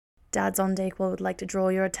Dads on Dayquil would like to draw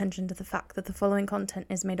your attention to the fact that the following content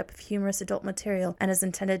is made up of humorous adult material and is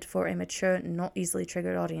intended for a mature, not easily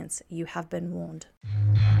triggered audience. You have been warned.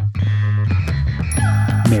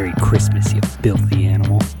 Merry Christmas, you filthy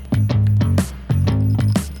animal.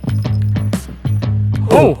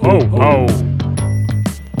 Ho, ho, ho!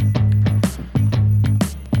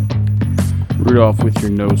 Rudolph with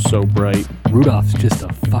your nose so bright. Rudolph's just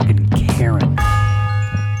a fucking Karen.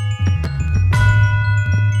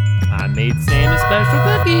 I made Santa special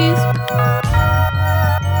cookies.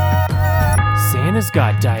 Santa's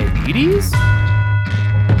got diabetes?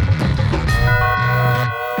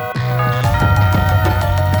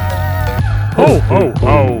 Ho, ho,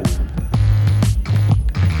 ho!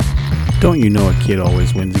 Don't you know a kid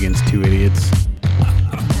always wins against two idiots?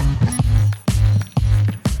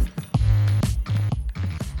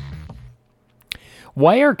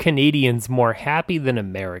 Why are Canadians more happy than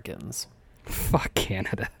Americans? Fuck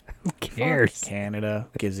Canada. Who cares? Fuck Canada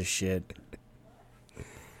gives a shit.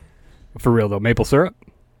 For real though, maple syrup?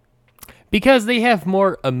 Because they have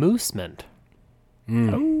more amusement.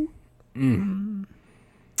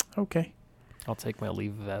 Okay. I'll take my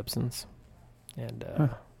leave of absence. And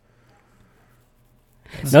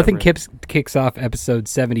Nothing kicks off episode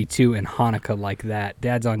 72 in Hanukkah like that.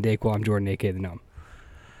 Dad's on Dayquil. I'm Jordan, a.k.a. The Gnome.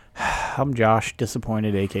 I'm Josh,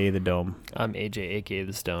 disappointed, a.k.a. The Dome. I'm AJ, aka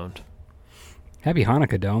the Stoned. Happy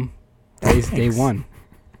Hanukkah, Dome. Today's day one.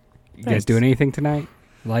 You guys doing anything tonight?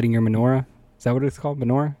 Lighting your menorah? Is that what it's called?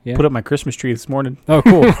 Menorah? Yeah. Put up my Christmas tree this morning. Oh,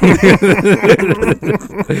 cool.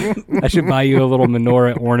 I should buy you a little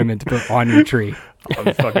menorah ornament to put on your tree. Oh,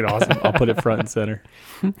 that's fucking awesome. I'll put it front and center.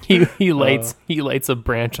 He lights a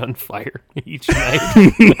branch on fire each night.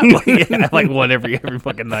 Yeah, like one every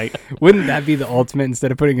fucking night. Wouldn't that be the ultimate?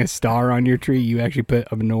 Instead of putting a star on your tree, you actually put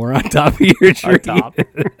a menorah on top of your tree. On top.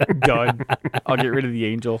 Done. I'll get rid of the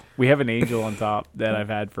angel. We have an angel on top that I've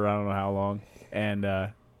had for I don't know how long.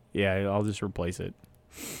 And yeah, I'll just replace it.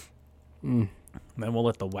 Then we'll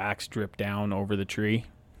let the wax drip down over the tree.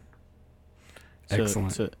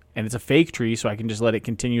 Excellent. And it's a fake tree, so I can just let it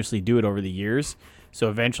continuously do it over the years. So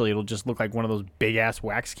eventually it'll just look like one of those big-ass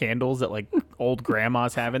wax candles that, like, old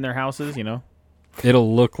grandmas have in their houses, you know?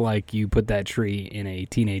 It'll look like you put that tree in a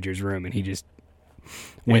teenager's room and he just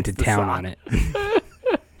went to town on it.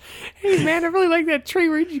 Hey, man, I really like that tree.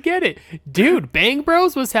 Where'd you get it? Dude, Bang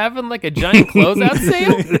Bros was having, like, a giant closeout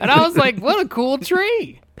sale, and I was like, what a cool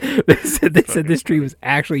tree. They said this tree was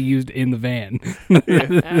actually used in the van. This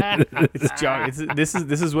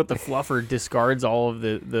is what the fluffer discards all of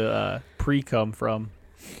the pre-cum from.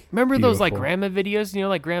 Remember those, like, Beautiful. grandma videos? You know,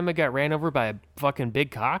 like, grandma got ran over by a fucking big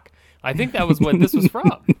cock? I think that was what this was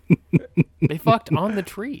from. They fucked on the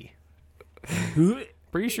tree.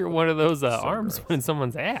 Pretty sure one of those arms went in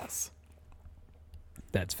someone's ass.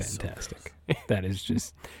 That's fantastic. That is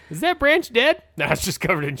just... Is that branch dead? No, it's just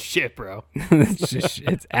covered in shit, bro.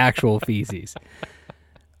 it's actual feces.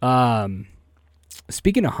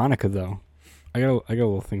 Speaking of Hanukkah, though, I got a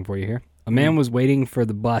little thing for you here. A man was waiting for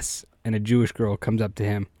the bus, and a Jewish girl comes up to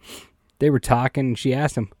him. They were talking, and she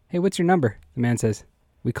asked him, "Hey, what's your number?" The man says,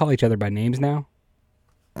 "We call each other by names now."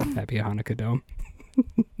 Happy Hanukkah, Dome.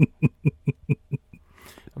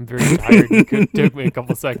 I'm very tired. It took me a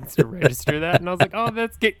couple seconds to register that, and I was like, oh,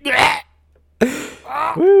 that's good.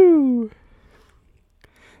 Woo!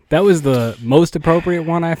 That was the most appropriate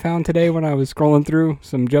one I found today when I was scrolling through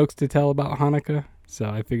some jokes to tell about Hanukkah. So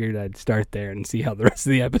I figured I'd start there and see how the rest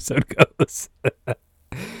of the episode goes.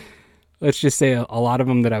 Let's just say a lot of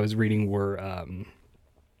them that I was reading were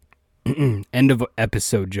end of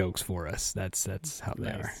episode jokes for us. That's how they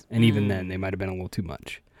are. And even then, they might have been a little too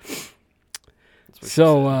much.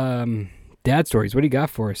 So, dad stories. What do you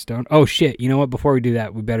got for us, Stone? Oh, shit. You know what? Before we do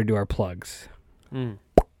that, we better do our plugs.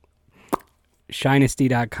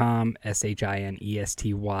 Shinesty.com,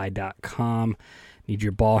 SHINESTY.com. Need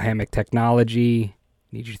your ball hammock technology.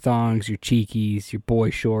 Need your thongs, your cheekies, your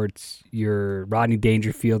boy shorts, your Rodney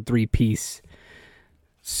Dangerfield 3-piece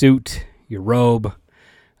suit, your robe.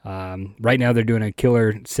 Right now they're doing a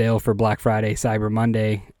killer sale for Black Friday, Cyber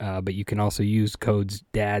Monday, but you can also use codes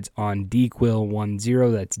DADS on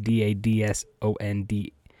DQuill10. That's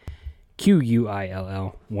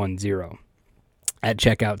DADSONDQUILL10. At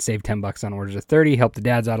checkout, save $10 on orders of $30. Help the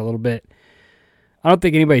dads out a little bit. I don't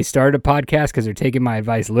think anybody started a podcast because they're taking my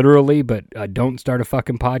advice literally, but don't start a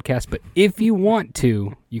fucking podcast. But if you want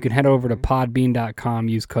to, you can head over to podbean.com,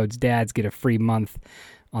 use codes DADS, get a free month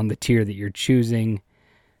on the tier that you're choosing.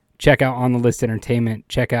 Check out On the List Entertainment.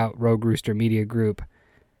 Check out Rogue Rooster Media Group.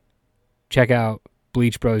 Check out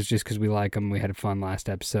Bleach Bros just because we like them. We had a fun last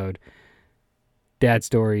episode. Dad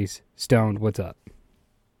Stories. Stoned, what's up?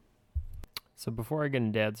 So before I get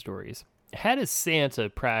into dad stories, how does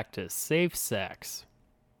Santa practice safe sex?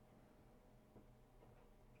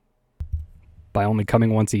 By only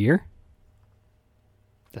coming once a year?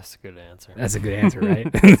 That's a good answer. That's a good answer,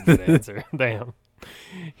 right? That's a good answer. Damn.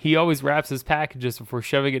 He always wraps his packages before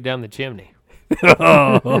shoving it down the chimney.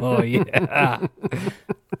 Oh, yeah.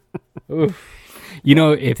 Oof. You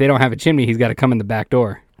know, if they don't have a chimney, he's got to come in the back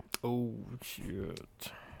door. Oh, shit.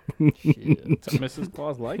 So Mrs.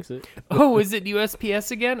 Claus likes it. Oh, is it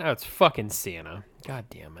USPS again? Oh, it's fucking Santa. God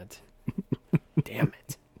damn it. Damn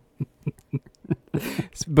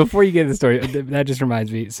it. Before you get to the story, that just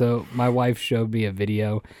reminds me. So my wife showed me a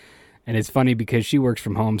video, and it's funny because she works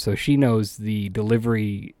from home, so she knows the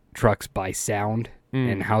delivery trucks by sound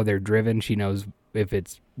and how they're driven. She knows if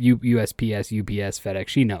it's USPS, UPS, FedEx.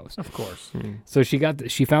 She knows. Of course. So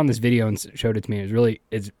she found this video and showed it to me.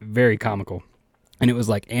 It's very comical. And it was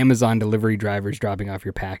like Amazon delivery drivers dropping off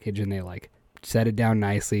your package, and they like set it down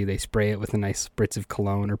nicely. They spray it with a nice spritz of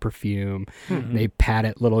cologne or perfume. They pat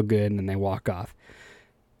it a little good, and then they walk off.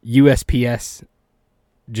 USPS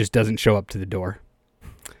just doesn't show up to the door.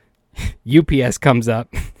 UPS comes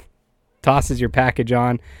up, tosses your package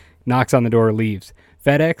on, knocks on the door, leaves.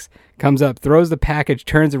 FedEx comes up, throws the package,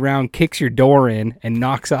 turns around, kicks your door in, and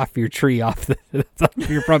knocks off your tree off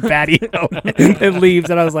your front patio and leaves.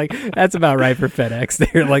 And I was like, that's about right for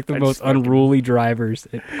FedEx. They're like the most unruly drivers.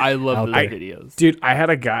 I love those there. videos. Dude, I had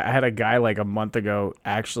a guy like a month ago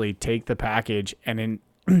actually take the package and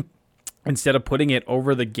instead of putting it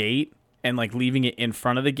over the gate and like leaving it in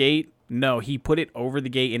front of the gate, no, he put it over the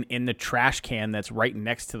gate and in the trash can that's right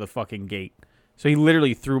next to the fucking gate. So he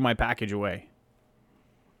literally threw my package away.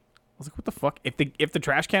 I was like, what the fuck? If the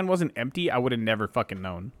trash can wasn't empty, I would have never fucking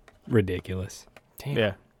known. Ridiculous. Damn.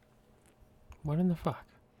 Yeah. What in the fuck?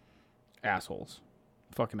 Assholes.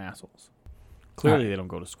 Fucking assholes. Clearly they don't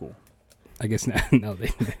go to school. I guess no.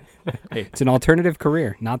 Hey. It's an alternative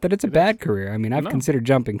career. Not that it's a bad career. I mean, I've considered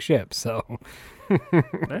jumping ship, so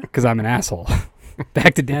because I'm an asshole.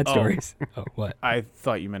 Back to dad stories. Oh, what? I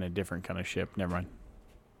thought you meant a different kind of ship. Never mind.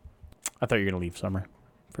 I thought you were going to leave summer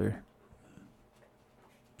for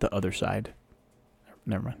the other side.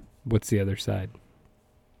 Never mind. What's the other side?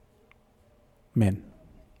 Men,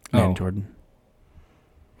 Oh. Jordan.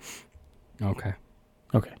 Okay.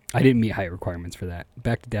 Okay. I didn't meet height requirements for that.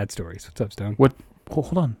 Back to dad stories. What's up, Stone? What?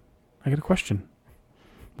 Hold on. I got a question.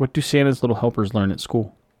 What do Santa's little helpers learn at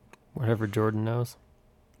school? Whatever Jordan knows.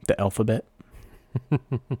 The alphabet. I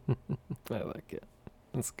like it.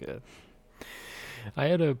 That's good. I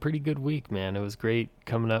had a pretty good week, man. It was great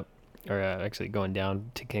coming up, or actually going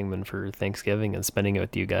down to Kingman for Thanksgiving and spending it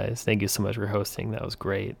with you guys. Thank you so much for hosting. That was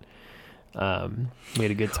great. We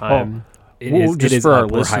had a good time. It Well, is just it is for our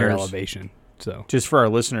upper, higher listeners. elevation. So Just for our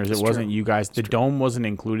listeners, It's it wasn't true. you guys. The dome wasn't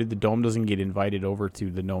included. The dome doesn't get invited over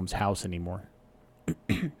to the gnome's house anymore.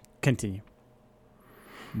 Continue.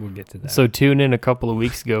 we'll get to that. So tune in a couple of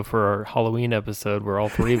weeks ago for our Halloween episode where all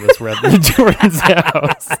three of us were at the Jordan's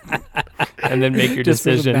house, and then make your Just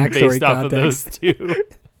for the decision backstory based off of those context. two,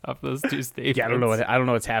 off those two statements. Yeah, I don't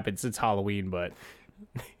know what's happened since Halloween, but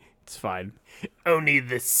it's fine. Only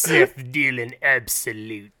the Sith deal in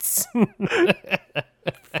absolutes.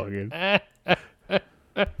 Fucking.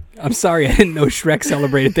 I'm sorry, I didn't know Shrek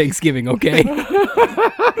celebrated Thanksgiving. Okay.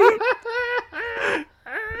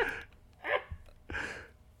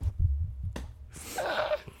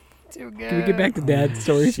 Too good. Can we get back to dad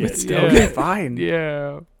stories with Stone? Yeah. Fine.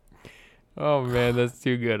 Yeah. Oh man, that's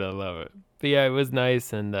too good. I love it. But yeah, it was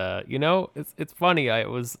nice, and it's funny. I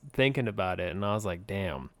was thinking about it, and I was like,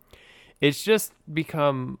 damn, it's just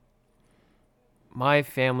become my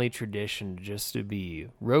family tradition just to be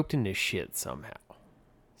roped into shit somehow.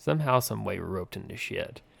 Somehow, some way, we're roped into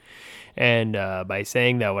shit. And by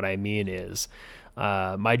saying that, what I mean is,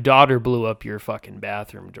 my daughter blew up your fucking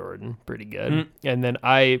bathroom, Jordan, pretty good. And then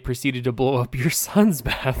I proceeded to blow up your son's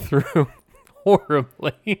bathroom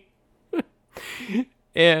horribly.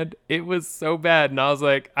 And it was so bad. And I was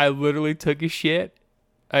like, I literally took a shit.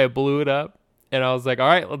 I blew it up. And I was like, all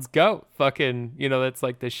right, let's go. Fucking, that's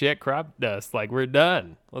like the shit crop dust. Like, we're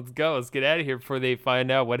done. Let's go. Let's get out of here before they find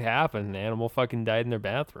out what happened. The animal fucking died in their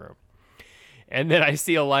bathroom. And then I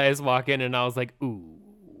see Elias walk in, and I was like, ooh,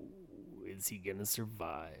 is he going to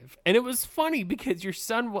survive? And it was funny because your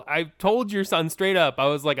son, I told your son straight up, I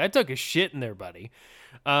was like, I took a shit in there, buddy.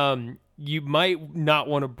 You might not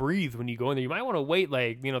want to breathe when you go in there. You might want to wait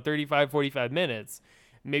 35, 45 minutes,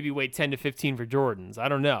 maybe wait 10 to 15 for Jordan's. I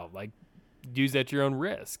don't know. Like, use at your own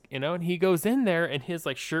risk, And he goes in there and his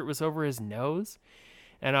shirt was over his nose.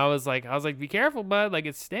 And I was like, be careful, bud. Like,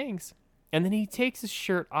 it stinks. And then he takes his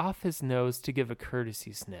shirt off his nose to give a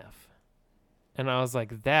courtesy sniff. And I was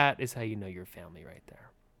like, that is how you know your family right there.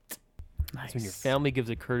 That's when your family gives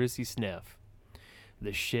a courtesy sniff.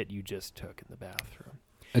 The shit you just took in the bathroom.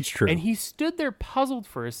 That's true. And he stood there puzzled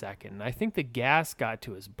for a second. And I think the gas got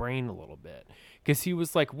to his brain a little bit. Because he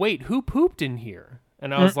was like, wait, who pooped in here?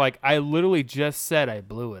 And I was like, I literally just said I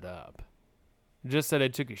blew it up. Just said I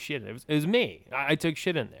took a shit. It was me. I took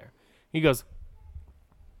shit in there. He goes,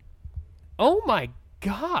 oh my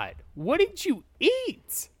God, what did you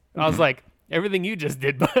eat? I was like, everything you just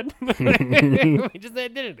did, bud. We just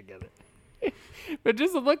did it together. But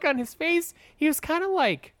just the look on his face, he was kind of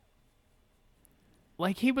like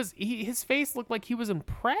his face looked like he was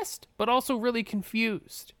impressed, but also really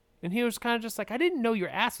confused. And he was kind of just like, I didn't know your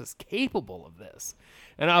ass was capable of this.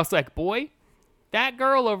 And I was like, boy, that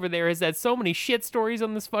girl over there has had so many shit stories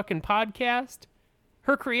on this fucking podcast.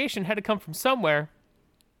 Her creation had to come from somewhere.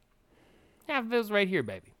 Half of it was right here,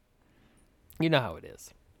 baby. You know how it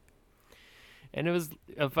is. And it was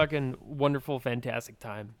a fucking wonderful, fantastic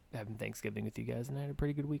time having Thanksgiving with you guys, and I had a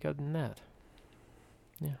pretty good week other than that.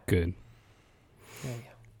 Yeah. Good.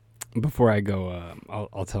 Yeah. Before I go,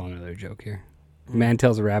 I'll tell another joke here. A man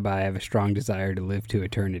tells a rabbi, I have a strong desire to live to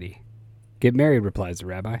eternity. Get married, replies the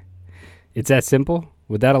rabbi. It's that simple?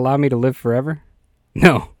 Would that allow me to live forever?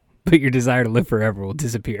 No, but your desire to live forever will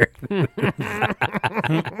disappear.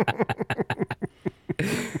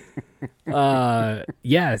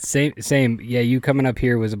 Yeah, same. Yeah, you coming up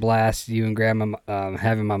here was a blast. You and Grandma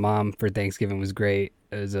having my mom for Thanksgiving was great.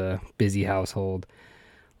 It was a busy household.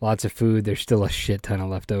 Lots of food. There's still a shit ton of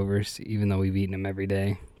leftovers, even though we've eaten them every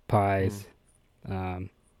day. Pies. I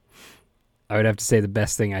would have to say the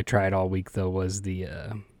best thing I tried all week, though, was the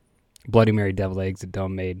Bloody Mary deviled eggs that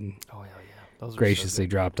Dom made and Oh, hell yeah. Those graciously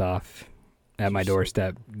dropped off at my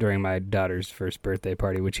doorstep during my daughter's first birthday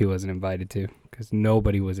party, which he wasn't invited to because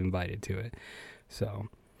nobody was invited to it. So,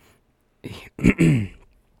 I don't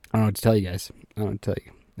know what to tell you guys. I don't know what to tell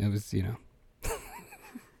you. It was,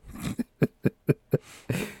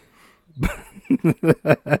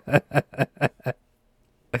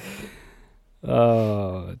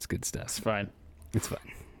 Oh, it's good stuff. It's fine. It's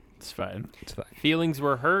fine. It's fine. It's fine. Feelings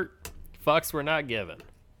were hurt. Fucks were not given.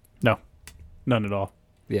 No, none at all.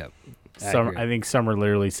 Yeah. Summer, I think Summer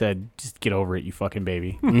literally said, "Just get over it, you fucking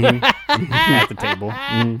baby." At the table.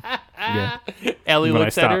 Yeah. Ellie When I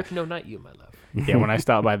looks at her. stopped. No, not you, my love. Yeah, when I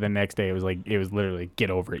stopped by the next day, it was literally,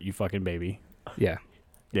 "Get over it, you fucking baby." Yeah.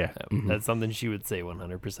 Yeah, That's something she would say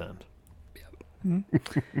 100%.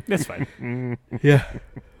 that's fine. Yeah.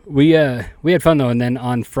 We had fun though, and then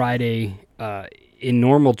on Friday, in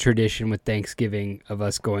normal tradition with Thanksgiving of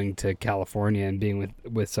us going to California and being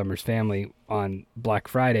with Summer's family on Black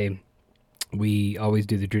Friday, we always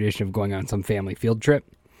do the tradition of going on some family field trip.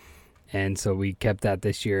 And so we kept that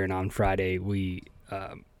this year, and on Friday we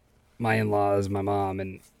my in-laws, my mom,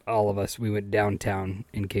 and all of us, we went downtown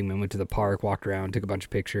in Kingman, went to the park, walked around, took a bunch of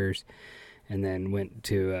pictures, and then went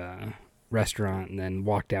to a restaurant, and then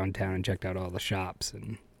walked downtown and checked out all the shops.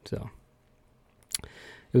 And so it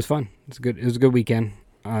was fun. It was a good weekend.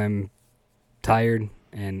 I'm tired,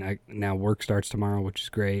 and now work starts tomorrow, which is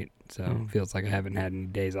great. So it feels like I haven't had any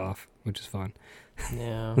days off, which is fun.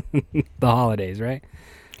 Yeah. The holidays, right?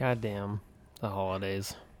 Goddamn. The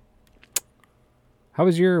holidays. How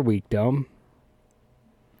was your week, Dome?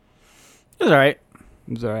 It was all right.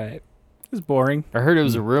 It was all right. It was boring. I heard it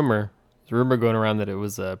was a rumor. There's a rumor going around that it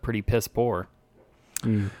was pretty piss poor.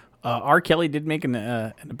 R. Kelly did make an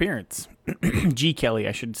appearance. G. Kelly,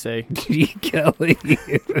 I should say. G. Kelly.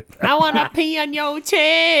 I want to pee on your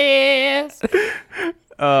chest.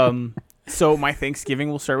 So my Thanksgiving,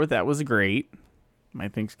 we'll start with that, was great. My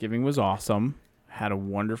Thanksgiving was awesome. Had a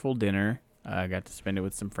wonderful dinner. I got to spend it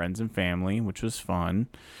with some friends and family, which was fun.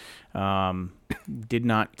 Did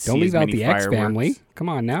not see Don't as leave out many the fireworks. ex-family. Come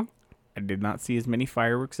on now. I did not see as many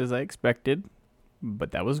fireworks as I expected,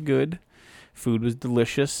 but that was good. Food was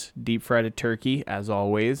delicious. Deep fried a turkey, as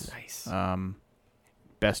always. Nice.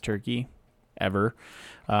 Best turkey ever.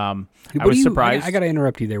 I What was do you- surprised. I got to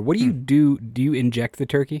interrupt you there. What do you do? Do you inject the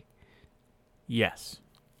turkey? Yes,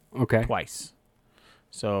 Okay. twice.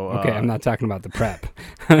 So Okay, I'm not talking about the prep.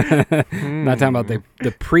 I'm not talking about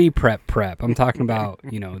the pre-prep prep. I'm talking about,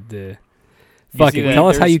 the... Fuck see it. that? Tell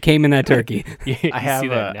us how There's- you came in that turkey. I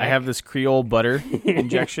have this Creole butter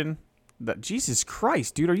injection. Jesus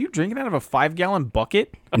Christ, dude, are you drinking out of a 5-gallon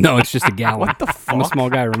bucket? No, it's just a gallon. What the fuck? I'm a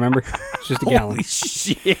small guy, remember? It's just a gallon. Holy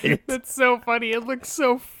shit! That's so funny. It looks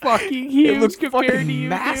so fucking huge It looks compared fucking to you,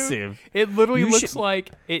 massive. Dude. It literally You looks should-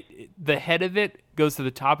 like the head of it goes to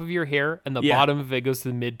the top of your hair, and the Yeah. bottom of it goes to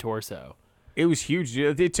the mid torso. It was huge.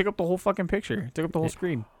 Dude. It took up the whole fucking picture. It took up the whole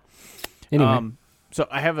screen. Anyway. So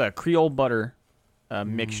I have a Creole butter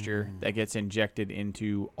mixture that gets injected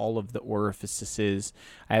into all of the orifices.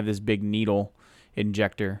 I have this big needle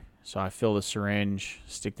injector, so I fill the syringe,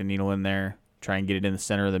 stick the needle in there, try and get it in the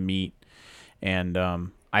center of the meat, and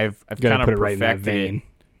I've kind of put it right in that perfected vein.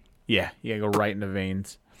 it. Yeah, go right in the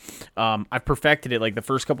veins. I've perfected it. Like the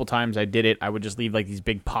first couple times I did it, I would just leave like these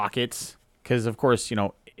big pockets because, of course,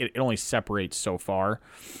 it only separates so far.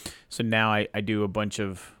 So now I do a bunch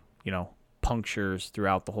of punctures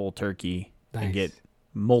throughout the whole turkey and get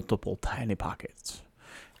multiple tiny pockets,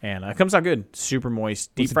 and it comes out good. Super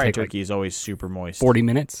moist. Deep fried turkey is always super moist. 40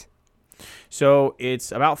 minutes. So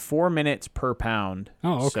it's about 4 minutes per pound.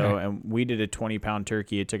 Oh, okay. So, and we did a 20-pound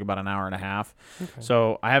turkey. It took about an hour and a half. Okay.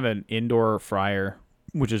 So I have an indoor fryer,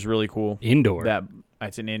 which is really cool. Indoor?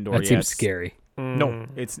 It's an indoor. That seems scary. No,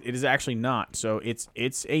 it is actually not. So it's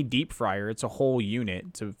a deep fryer. It's a whole unit.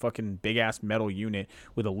 It's a fucking big ass metal unit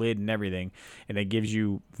with a lid and everything, and it gives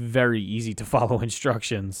you very easy to follow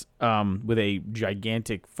instructions. With a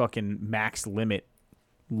gigantic fucking max limit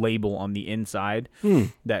label on the inside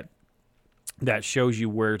that shows you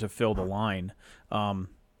where to fill the line, and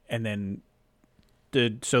then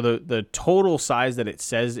the total size that it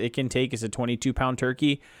says it can take is a 22-pound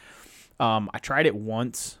turkey. I tried it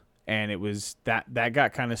once, and it was that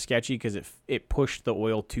got kind of sketchy because it pushed the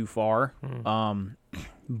oil too far.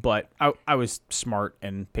 But I was smart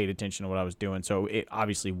and paid attention to what I was doing, so it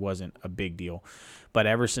obviously wasn't a big deal. But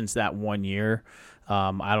ever since that 1 year,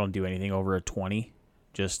 I don't do anything over a 20.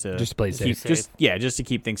 Just to play safe. Just to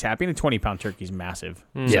keep things happy. And a 20-pound turkey is massive.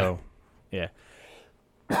 So, yeah.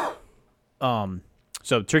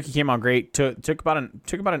 So turkey came out great. Took about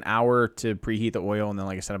an hour to preheat the oil, and then,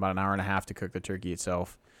 like I said, about an hour and a half to cook the turkey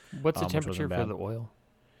itself. What's the temperature for the oil?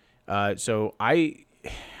 So I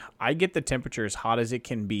get the temperature as hot as it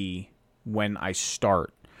can be when I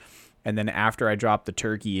start, and then after I drop the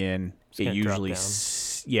turkey in, it usually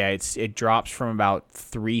it drops from about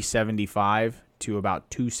 375 to about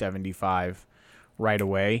 275 right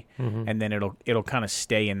away, and then it'll kind of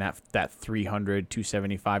stay in that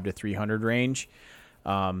 275 to 300 range,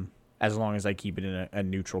 as long as I keep it in a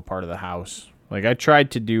neutral part of the house. Like I tried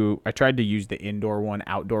to use the indoor one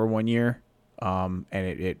outdoor 1 year, and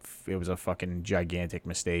it was a fucking gigantic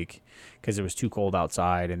mistake because it was too cold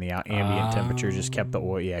outside, and the ambient temperature just kept the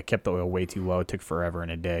oil way too low. It took forever in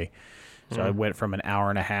a day. So I went from an hour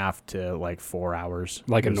and a half to like 4 hours.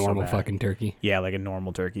 Like a normal fucking turkey. Yeah, like a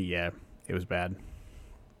normal turkey. Yeah, it was bad.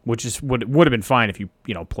 Which is would have been fine if you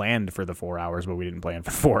planned for the 4 hours, but we didn't plan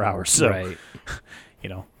for 4 hours. So, right.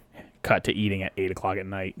 Cut to eating at 8 o'clock at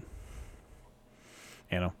night.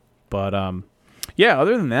 But yeah.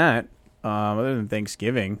 Other than that, other than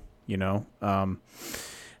Thanksgiving,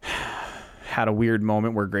 had a weird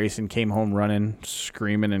moment where Grayson came home running,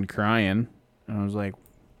 screaming and crying, and I was like,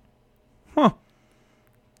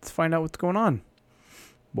 let's find out what's going on.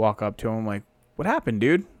 Walk up to him, like, what happened,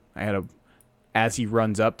 dude? As he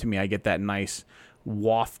runs up to me, I get that nice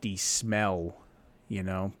wafty smell,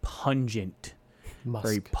 pungent, Musk.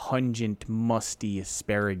 very pungent, musty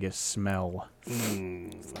asparagus smell.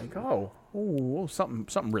 It's like, oh,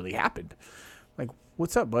 something really happened. Like,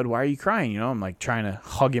 what's up, bud? Why are you crying? I'm like trying to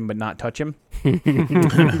hug him but not touch him.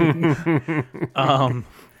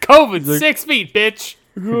 COVID, 6 feet, bitch.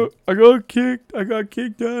 I got kicked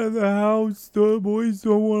out of the house. The boys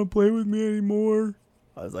don't want to play with me anymore.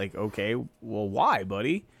 I was like, okay, well, why,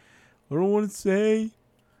 buddy? I don't want to say.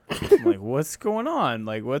 I'm like, what's going on?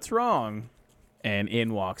 Like, what's wrong? And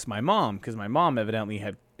in walks my mom, because my mom evidently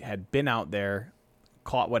had been out there,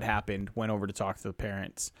 caught what happened, went over to talk to the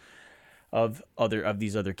parents of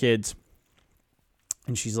these other kids.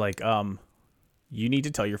 And she's like, you need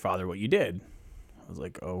to tell your father what you did. I was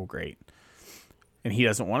like, oh, great. And he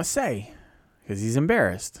doesn't want to say because he's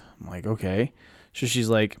embarrassed. I'm like, okay. So she's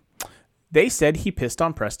like, they said he pissed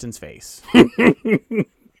on Preston's face.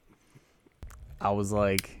 I was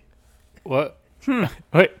like, what?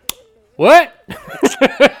 Wait, what?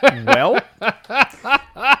 Well,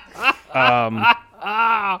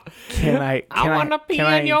 can I want to pee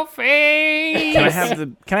in your face. Can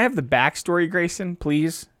I have the backstory, Grayson,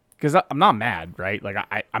 please? Because I'm not mad, right? Like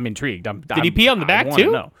I'm intrigued. Did he pee on the back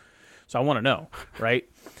too? Know. So I want to know, right?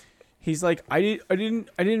 He's like, I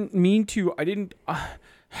didn't mean to. I didn't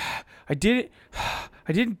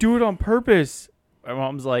do it on purpose. My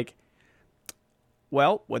mom's like,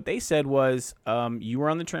 well, what they said was, you were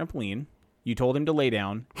on the trampoline, you told him to lay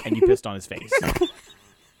down, and you pissed on his face.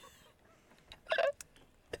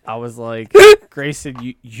 I was like,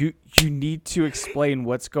 Grayson, you need to explain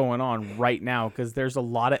what's going on right now because there's a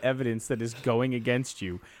lot of evidence that is going against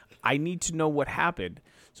you. I need to know what happened.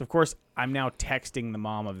 So, of course, I'm now texting the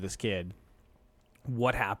mom of this kid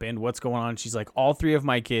what happened? What's going on? She's like, all 3 of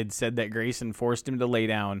my kids said that Grayson forced him to lay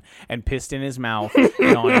down and pissed in his mouth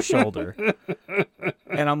and on his shoulder.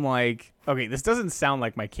 And I'm like, okay, this doesn't sound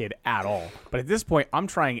like my kid at all. But at this point, I'm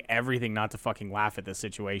trying everything not to fucking laugh at this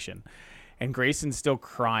situation. And Grayson's still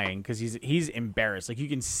crying because he's embarrassed. Like, you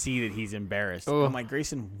can see that he's embarrassed. I'm like,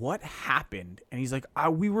 Grayson, what happened? And he's like,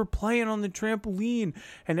 we were playing on the trampoline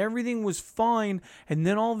and everything was fine. And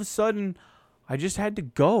then all of a sudden, I just had to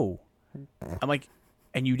go. I'm like,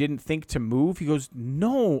 and you didn't think to move? He goes,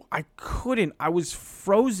 no, I couldn't. I was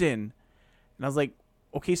frozen. And I was like,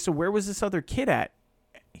 okay, so where was this other kid at?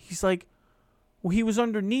 He's like, well, he was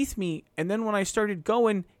underneath me, and then when I started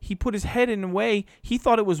going, he put his head in a way. He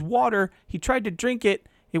thought it was water. He tried to drink it.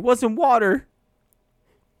 It wasn't water.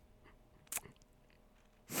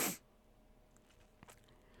 I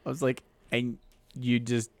was like, and you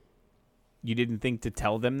didn't think to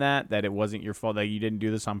tell them that it wasn't your fault, that you didn't do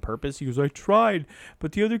this on purpose? He goes, I tried,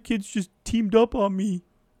 but the other kids just teamed up on me.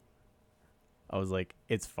 I was like,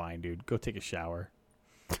 it's fine, dude. Go take a shower.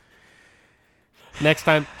 Next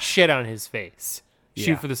time, shit on his face. Yeah.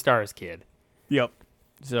 Shoot for the stars, kid. Yep.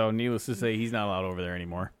 So, needless to say, he's not allowed over there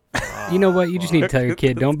anymore. You know what? You just need to tell your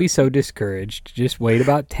kid, don't be so discouraged. Just wait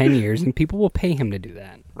about 10 years, and people will pay him to do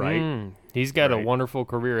that. Right? He's got a Right. wonderful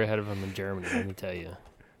career ahead of him in Germany, let me tell you.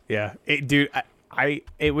 Yeah. Dude,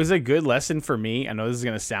 it was a good lesson for me. I know this is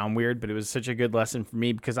going to sound weird, but it was such a good lesson for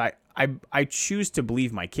me because I choose to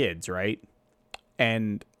believe my kids, right?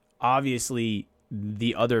 And obviously,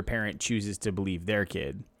 the other parent chooses to believe their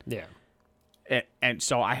kid. Yeah. And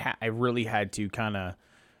so I really had to kind of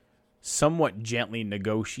somewhat gently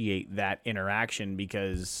negotiate that interaction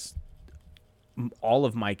because all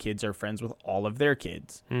of my kids are friends with all of their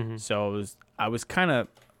kids. Mm-hmm. So I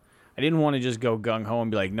didn't want to just go gung-ho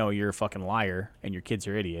and be like, no, you're a fucking liar and your kids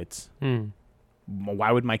are idiots.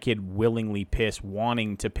 Why would my kid willingly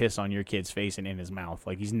wanting to piss on your kid's face and in his mouth?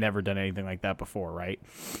 Like, he's never done anything like that before, right?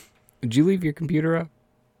 Did you leave your computer up?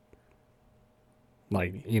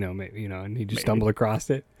 Like, maybe, and you just stumbled across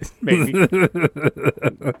it? Maybe. Maybe.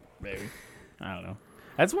 I don't know.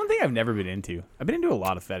 That's one thing I've never been into. I've been into a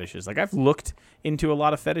lot of fetishes. Like, I've looked into a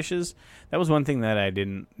lot of fetishes. That was one thing that I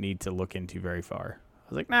didn't need to look into very far. I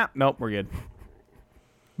was like, nope, we're good.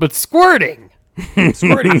 But squirting!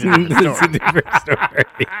 Squirting's a different story.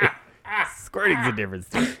 Squirting's a different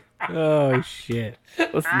story. Oh, shit.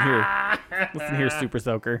 Listen here, Super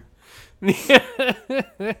Soaker. The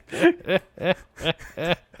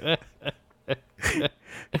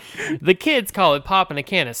kids call it popping a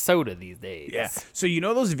can of soda these days. Yeah. So you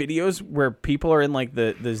know those videos where people are in like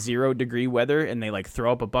the 0 degree weather and they like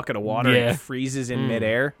throw up a bucket of water and Yeah. it freezes in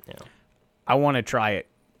midair? Yeah. I want to try it.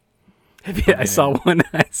 Yeah, I saw one.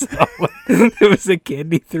 There was a kid,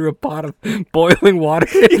 and he threw a pot of boiling water,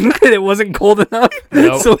 and it wasn't cold enough,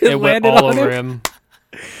 Nope, so it went landed all on over him.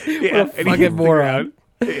 him. Yeah. What a fucking moron.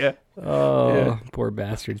 Yeah. Oh, poor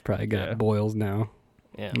bastard's probably got boils now.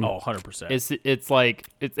 Yeah. Oh, 100%. It's like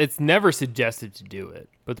it's never suggested to do it,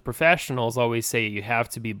 but the professionals always say you have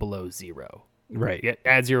to be below 0. Right. Yeah,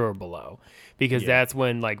 at 0 or below, because that's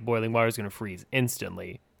when like boiling water is going to freeze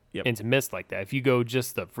instantly into mist like that. If you go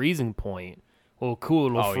just the freezing point, well, cool,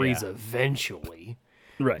 it'll freeze eventually.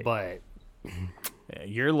 Right. But Yeah,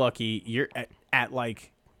 you're lucky. You're at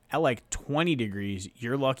like 20 degrees.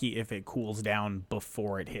 You're lucky if it cools down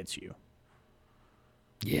before it hits you.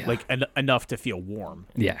 Yeah. Like enough to feel warm.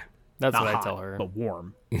 Yeah. that's Not what I hot, tell her. but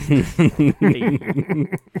warm.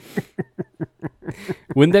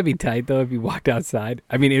 Wouldn't that be tight, though, if you walked outside?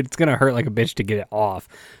 I mean, it's going to hurt like a bitch to get it off.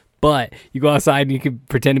 But you go outside and you can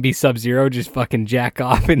pretend to be Sub-Zero, just fucking jack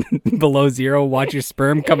off and below 0, watch your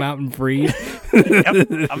sperm come out and freeze.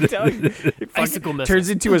 Yep, I'm telling you. It Icicle missiles.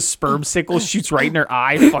 turns into a sperm sickle, shoots right in her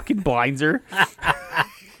eye, fucking blinds her.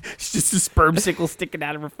 It's just a sperm sickle sticking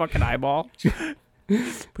out of her fucking eyeball.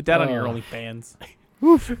 Put that on your OnlyFans.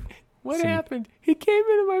 What happened? He came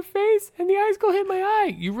into my face and the icicle hit my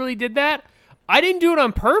eye. You really did that? I didn't do it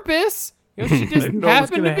on purpose. She just know it was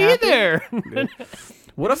happened to gonna be happen. there.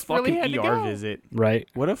 What a really fucking had to ER go. visit. Right.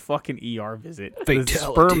 What a fucking ER visit. The Fatality.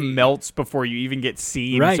 sperm melts before you even get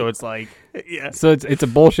seen. Right. So it's like, yeah. So it's a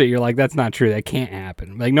bullshit. You're like, that's not true. That can't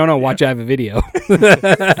happen. Like, no, watch, I have a video. How'd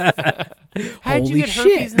you Holy get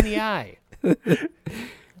shit. herpes in the eye? That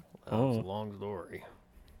was a long story.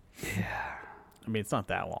 I mean, it's not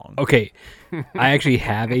that long. Okay. I actually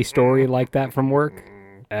have a story like that from work.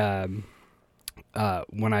 When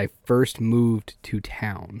I first moved to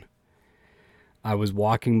town, I was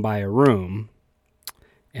walking by a room,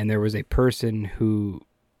 and there was a person who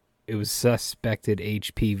it was suspected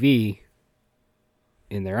HPV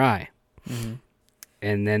in their eye. Mm-hmm.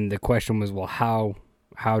 And then the question was, well, how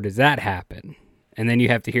does that happen? And then you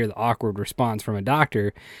have to hear the awkward response from a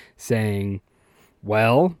doctor saying,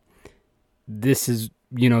 well, this is,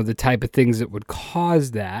 the type of things that would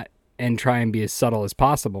cause that, and try and be as subtle as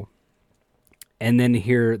possible. And then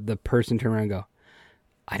hear the person turn around and go,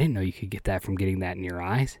 I didn't know you could get that from getting that in your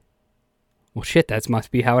eyes. Well, shit, that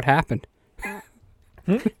must be how it happened.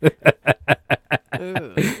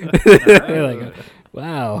 Like,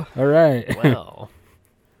 wow. All right.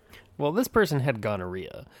 Well, this person had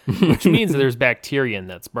gonorrhea, which means that there's bacteria in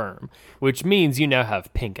that sperm, which means you now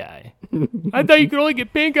have pink eye. I thought you could only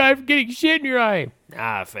get pink eye for getting shit in your eye.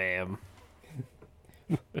 Ah, fam.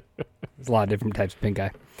 There's a lot of different types of pink eye.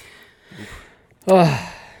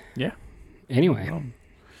 Yeah. Anyway.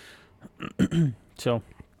 So,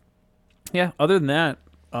 yeah, other than that,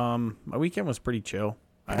 my weekend was pretty chill.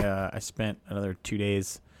 I spent another 2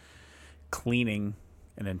 days cleaning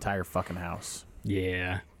an entire fucking house.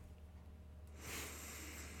 Yeah.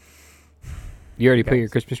 You already put your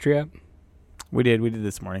Christmas tree up? We did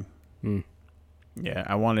this morning. Mm. Yeah,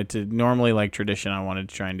 I wanted to, normally like tradition, I wanted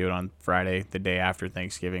to try and do it on Friday, the day after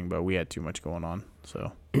Thanksgiving, but we had too much going on,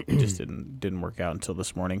 so it just didn't work out until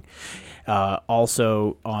this morning.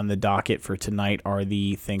 Also on the docket for tonight are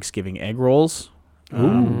the Thanksgiving egg rolls.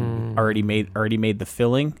 Already made the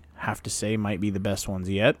filling. Have to say, might be the best ones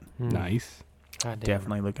yet. Nice.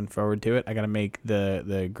 Definitely looking forward to it. I got to make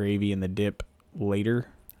the gravy and the dip later.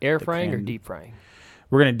 Air frying or deep frying?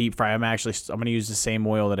 We're gonna deep fry. I'm gonna use the same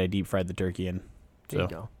oil that I deep fried the turkey in. So, There you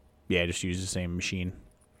go. yeah, just use the same machine.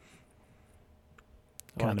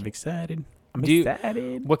 Kind of excited. I'm Do you-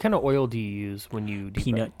 excited. What kind of oil do you use when you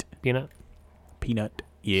deep fry? Peanut. Peanut.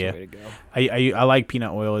 Yeah. Way to go. I like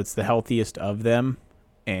peanut oil. It's the healthiest of them,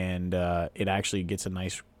 and it actually gets a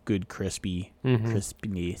nice, good, crispiness.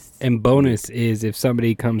 And bonus is if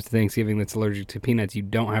somebody comes to Thanksgiving that's allergic to peanuts, you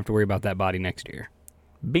don't have to worry about that body next year.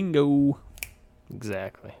 Bingo.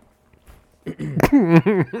 Exactly. Hey,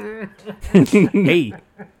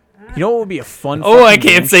 you know what would be a fun? Oh, I fucking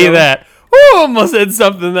can't game say show? that. Oh, almost said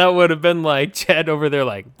something that would have been like Chad over there,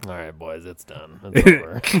 like, all right, boys, it's done.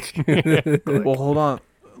 It's over. Well, hold on.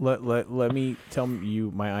 Let me tell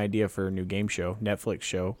you my idea for a new game show, Netflix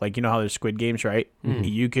show. Like, you know how there's Squid Games, right?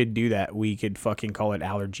 You could do that. We could fucking call it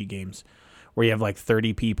allergy games, where you have like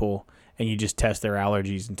 30 people and you just test their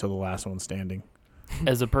allergies until the last one standing.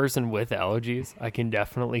 As a person with allergies, I can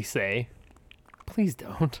definitely say, please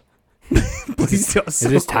don't. Please don't. Is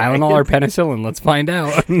this Tylenol or penicillin? Let's find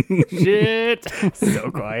out. Shit. So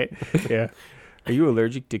quiet. Yeah. Are you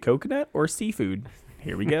allergic to coconut or seafood?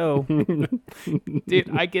 Here we go. Dude,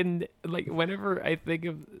 I can, like, whenever I think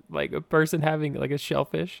of, like, a person having, like, a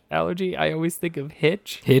shellfish allergy, I always think of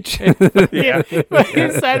Hitch. Hitch. Yeah. Like,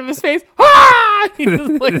 inside of his face. Ah! He just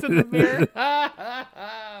looks in the mirror.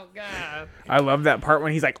 Oh, God. I love that part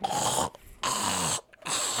when he's like,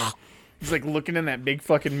 he's like looking in that big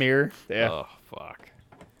fucking mirror. Yeah. Oh, fuck.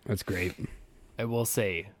 That's great. I will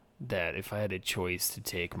say that if I had a choice to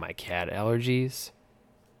take my cat allergies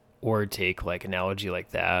or take like an allergy like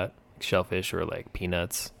that, shellfish or like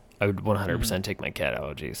peanuts, I would 100% take my cat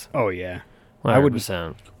allergies. Oh, yeah. 100%. I would.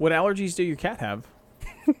 What allergies do your cat have?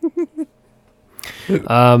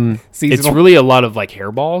 It's Seasonal. really a lot of like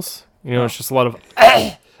hairballs. You know, it's just a lot of.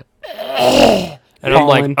 And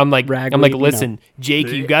Pollen, I'm like, ragweed, listen, Jake,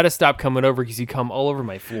 you got to stop coming over because you come all over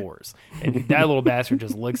my floors. And that little bastard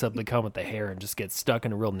just licks up the cum with the hair and just gets stuck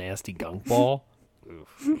in a real nasty gunk ball. Oof,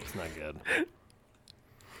 it's not good.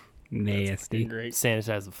 Nasty. Great.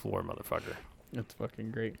 Sanitize the floor, motherfucker. That's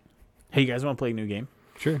fucking great. Hey, you guys want to play a new game?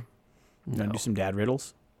 Sure. You want to do some dad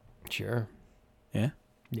riddles? Sure. Yeah.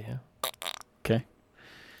 Yeah. Okay.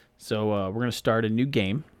 So we're going to start a new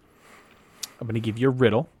game. I'm going to give you a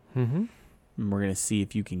riddle, Mm-hmm. and we're going to see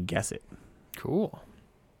if you can guess it. Cool.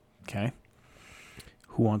 Okay.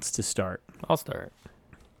 Who wants to start? I'll start.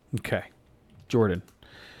 Okay. Jordan.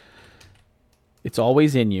 It's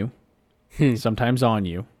always in you, sometimes on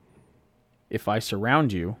you. If I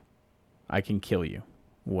surround you, I can kill you.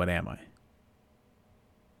 What am I?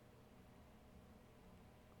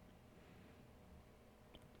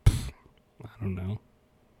 I don't know.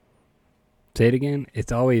 Say it again.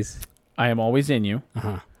 It's always. I am always in you,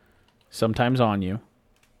 Uh-huh. sometimes on you.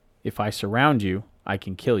 If I surround you, I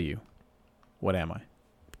can kill you. What am I?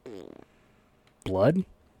 Blood?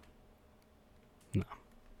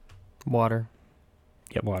 Water.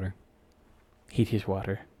 Yep. Water. Heat is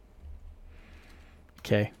water.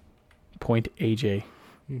 Okay. Point AJ.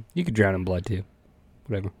 You could drown in blood, too.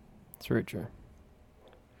 Whatever. It's true.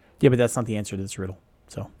 Yeah, but that's not the answer to this riddle.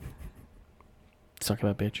 So, suck it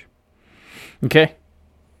up, bitch. Okay.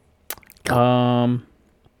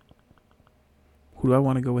 Who do I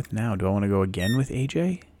want to go with now? Do I want to go again with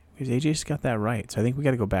AJ? Because AJ's got that right. So I think we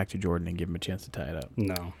got to go back to Jordan and give him a chance to tie it up.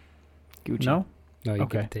 No. Gucci. No? No, you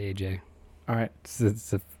Okay. give it to AJ. All right.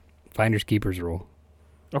 It's a finders keepers rule.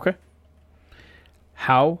 Okay.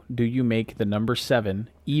 How do you make the number 7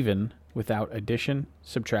 even without addition,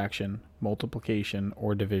 subtraction, multiplication,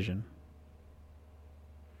 or division?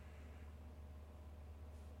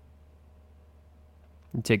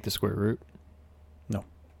 You take the square root. No.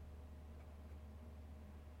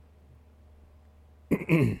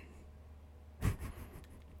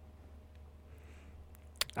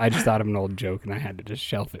 I just thought of an old joke and I had to just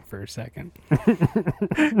shelf it for a second.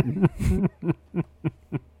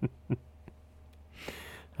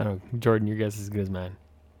 I don't know. Jordan, your guess is as good as mine.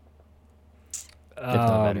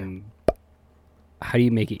 not better. How do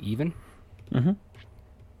you make it even? Mm-hmm.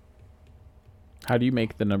 How do you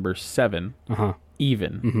make the number 7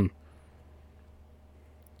 even Mm-hmm.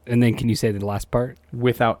 And then can you say the last part?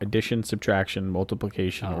 without addition, subtraction,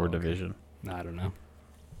 multiplication, or okay. division? I don't know.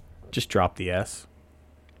 Just drop the S.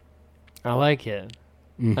 I like it.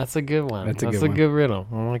 Mm. That's a good one. That's That's a a good good, one. riddle.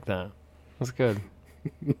 I like that. That's good.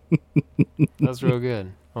 That's real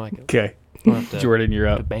good. I like it. Okay. We'll have to, Jordan, you're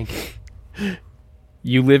to up. bank it.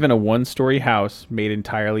 You live in a 1-story house made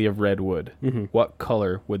entirely of red wood. Mm-hmm. What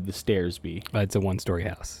color would the stairs be? It's a 1-story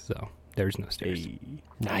house, so there's no stairs.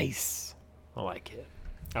 Nice. I like it.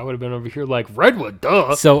 I would have been over here like redwood,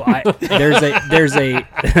 duh. So there's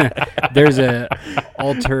a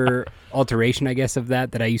alteration, I guess, of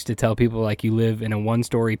that I used to tell people, like, you live in a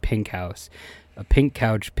 1-story pink house, a pink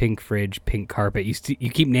couch, pink fridge, pink carpet. You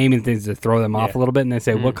keep naming things to throw them off a little bit, and then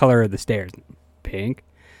say, what color are the stairs? Pink.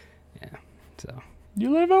 Yeah. So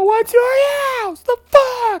You live in a 1-story house. The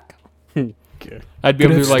fuck? Okay. I'd be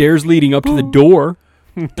able to like stairs leading up to the door.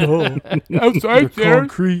 outside there.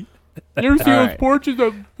 Concrete. You ever see All those right. porches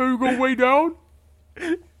that go way down?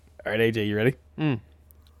 All right, AJ, you ready? Mm.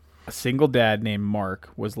 A single dad named Mark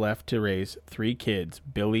was left to raise 3 kids,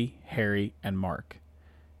 Billy, Harry, and Mark.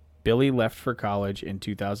 Billy left for college in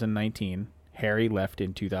 2019. Harry left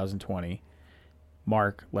in 2020.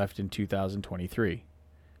 Mark left in 2023.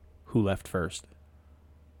 Who left first?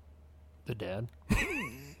 The dad.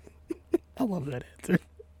 I love that answer.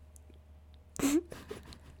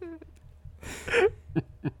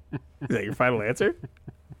 Is that your final answer?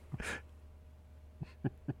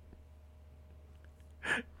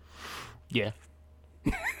 Yeah.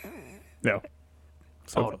 No.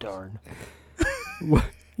 So Oh close. darn.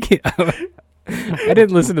 I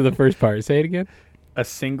didn't listen to the first part. Say it again. A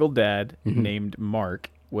single dad named Mark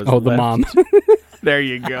was Oh, the left- mom. There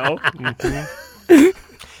you go.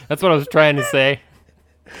 That's what I was trying to say.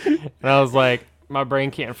 And I was like, my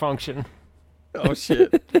brain can't function. Oh,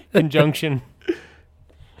 shit. Conjunction.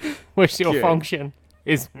 Which still Okay. function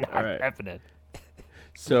is not All right. evident.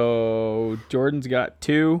 So Jordan's got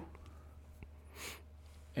 2.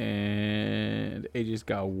 And AJ's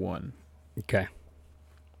got 1. Okay.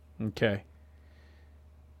 Okay.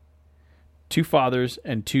 2 fathers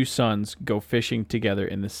and 2 sons go fishing together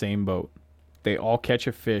in the same boat. They all catch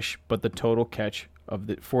a fish, but the total catch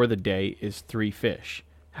for the day is 3 fish.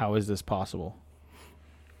 How is this possible?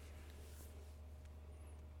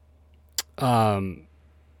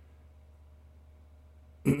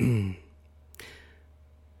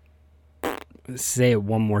 Say it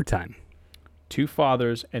one more time. 2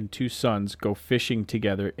 fathers and 2 sons go fishing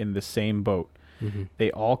together in the same boat. They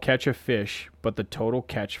all catch a fish, but the total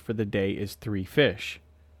catch for the day is 3 fish.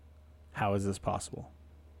 How is this possible?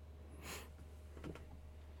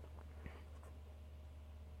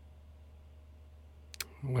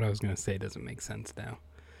 What I was going to say doesn't make sense now.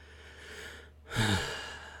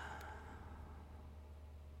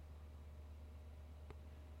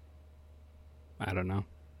 I don't know.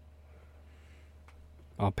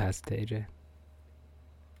 I'll pass it to AJ.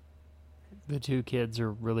 The 2 kids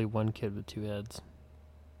are really one kid with 2 heads.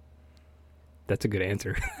 That's a good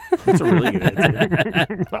answer. That's a really good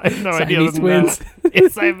answer. I have no idea. Siamese twins.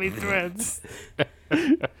 It's Siamese twins.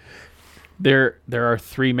 There are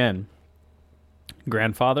 3 men.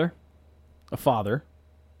 Grandfather, a father,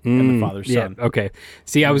 and the father's son. Yeah, okay.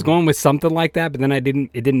 See, I was going with something like that, but then it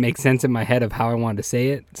didn't make sense in my head of how I wanted to say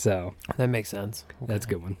it, so That makes sense. that's a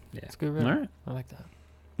good one. Yeah. It's a good riddle. All right. I like that.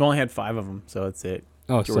 We only had 5 of them, so that's it.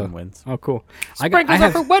 Oh, Jordan so wins. oh, cool. Sprinkles I are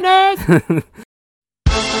have for winners.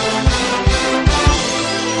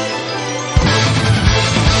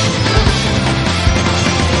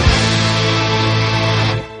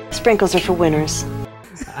 Sprinkles are for winners.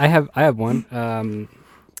 I have one.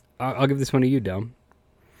 I'll give this one to you, Dome.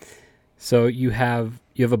 So you have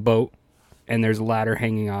a boat, and there's a ladder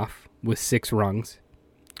hanging off with 6 rungs,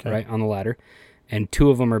 right on the ladder, and 2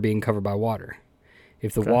 of them are being covered by water.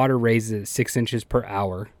 If the water raises 6 inches per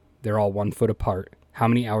hour, they're all 1 foot apart. How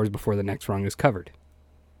many hours before the next rung is covered?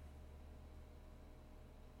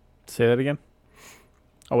 Say that again.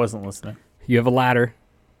 I wasn't listening. You have a ladder,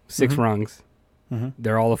 6 rungs. Mm-hmm.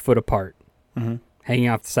 They're all a foot apart, Mm-hmm. hanging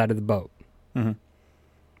off the side of the boat. Mm-hmm.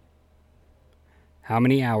 How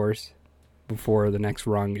many hours before the next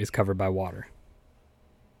rung is covered by water?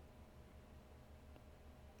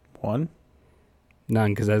 1.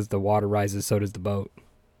 None, because as the water rises, so does the boat.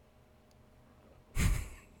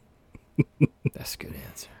 That's a good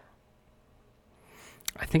answer.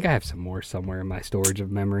 I think I have some more somewhere in my storage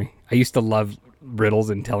of memory. I used to love riddles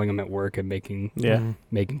and telling them at work and making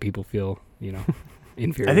people feel,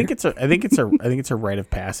 inferior. I think it's a rite of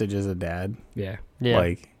passage as a dad. yeah. Yeah.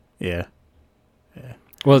 Like, yeah.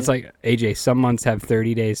 Well, it's like AJ. Some months have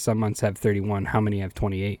 30 days. Some months have 31. How many have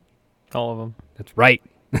 28? All of them. That's right.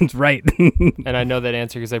 That's right. And I know that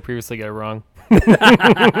answer because I previously got it wrong.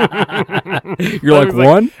 You're like,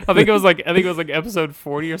 one? I think it was like episode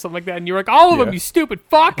 40 or something like that, and you were like, all of them, you stupid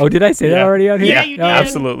fuck. Oh, did I say that Yeah. already out here? Yeah, you did.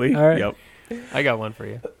 Absolutely. All right. Yep. I got one for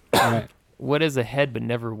you. All right. What is a head but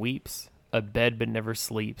never weeps, a bed but never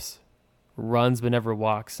sleeps, runs but never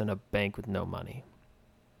walks, and a bank with no money?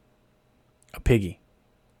 A piggy.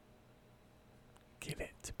 Give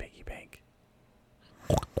it to piggy bank.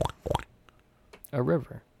 A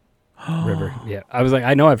river. River. Yeah. I was like,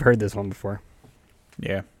 I know I've heard this one before.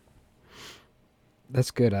 Yeah.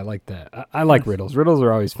 That's good. I like that. I like riddles. Riddles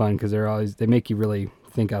are always fun because they make you really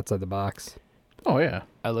think outside the box. Oh yeah.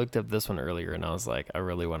 I looked up this one earlier, and I was like, I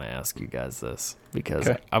really want to ask you guys this because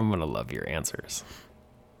Okay. I'm going to love your answers.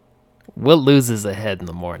 What loses a head in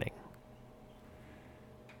the morning?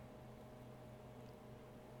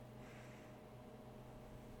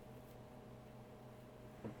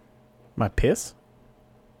 My piss?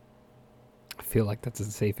 I feel like that's a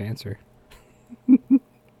safe answer.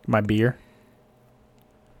 My beer?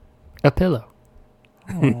 A pillow.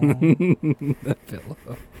 Pillow.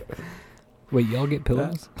 Wait, y'all get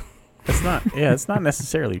pillows? That's not. Yeah, it's not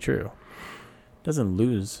necessarily true. Doesn't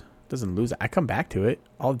lose. I come back to it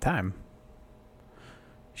all the time.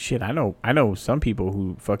 Shit, I know some people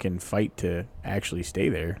who fucking fight to actually stay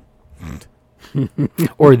there.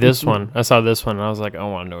 Or this one. I saw this one, and I was like, I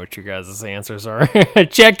want to know what your guys' answers are.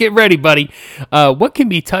 Check, get ready, buddy. What can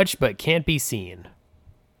be touched but can't be seen?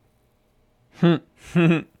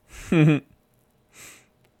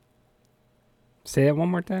 Say that one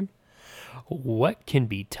more time. What can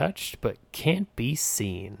be touched but can't be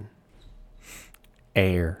seen?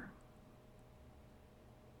 Air.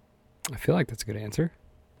 I feel like that's a good answer.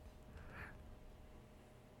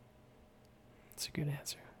 It's a good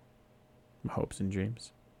answer. Hopes and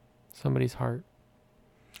dreams. Somebody's heart.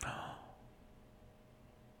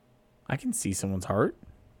 I can see someone's heart,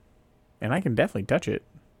 and I can definitely touch it.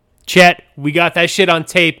 Chet, we got that shit on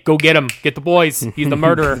tape. Go get him. Get the boys. He's the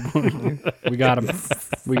murderer. We got him.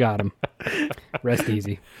 We got him. Rest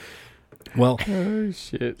easy. Well, Oh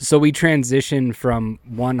shit. so we transition from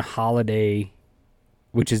one holiday,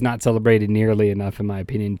 which is not celebrated nearly enough, in my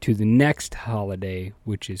opinion, to the next holiday,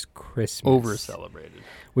 which is Christmas. Over celebrated.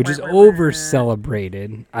 Which is over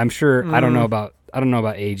celebrated. I'm sure. I don't know about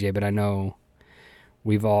AJ, but I know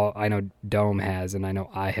I know Dome has, and I know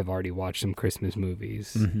I have already watched some Christmas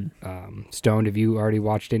movies. Stoned, have you already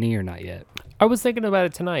watched any or not yet? I was thinking about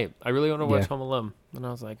it tonight. I really want to watch Yeah. Home Alone. And I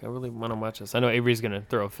was like, I really want to watch this. I know Avery's going to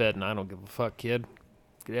throw a fit, and I don't give a fuck, kid.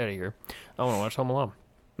 Get out of here. I want to watch Home Alone.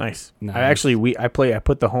 Nice. Nice. I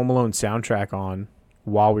put the Home Alone soundtrack on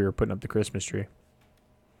while we were putting up the Christmas tree.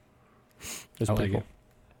 It's I pretty like cool.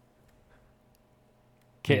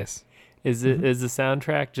 Yes. Is the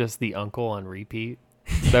soundtrack just the uncle on repeat?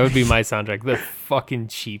 That would be my soundtrack. The fucking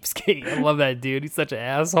cheapskate. I love that dude. He's such an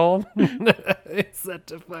asshole. He's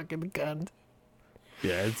such a fucking cunt.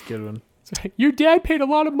 Yeah, it's a good one. Your dad paid a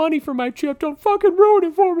lot of money for my trip. Don't fucking ruin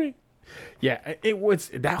it for me. Yeah, it was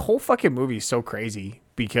that whole fucking movie is so crazy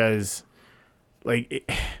because,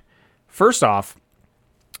 first off,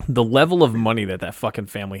 the level of money that fucking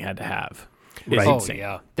family had to have is Right. insane. Oh,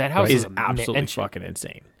 yeah. That house Is is absolutely mansion. fucking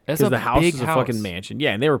insane. That's Because a the house big is a house. fucking mansion.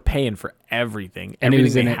 Yeah, and they were paying for everything. And it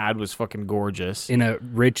was Everything in they had was fucking gorgeous. In a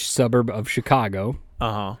rich suburb of Chicago.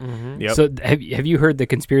 Uh-huh. Mm-hmm. Yep. So have you heard the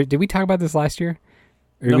conspiracy? Did we talk about this last year?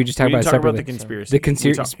 Or did No, we just talk about it didn't separately? the conspiracy. The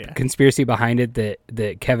We talked- yeah. conspiracy behind it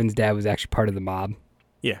that Kevin's dad was actually part of the mob.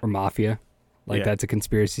 Yeah. Or mafia. Yeah. That's a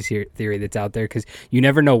conspiracy theory that's out there because you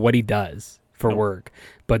never know what he does for work.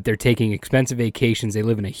 But they're taking expensive vacations. They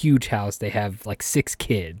live in a huge house. They have 6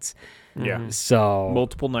 kids. Yeah. So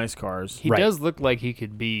Multiple nice cars. He Right. does look like he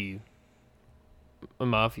could be a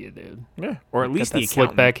mafia dude. Yeah, or at Got least that the slick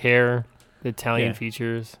accountant. back hair, the Italian Yeah.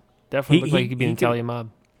 features. Definitely look like he could be an Italian mob.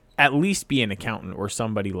 At least be an accountant or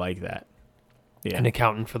somebody like that. Yeah. An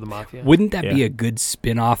accountant for the mafia. Wouldn't that be Yeah. a good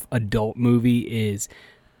spin-off adult movie? Is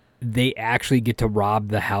they actually get to rob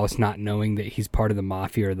the house not knowing that he's part of the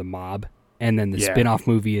mafia or the mob, and then the Yeah. spin-off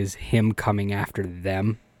movie is him coming after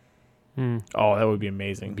them. Oh, that would be It'd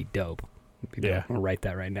amazing. be dope. It'd be Yeah. dope. I'll write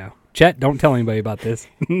that right now. Chet, don't tell anybody about this.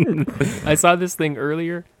 I saw this thing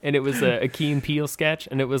earlier, and it was a Key and Peele sketch,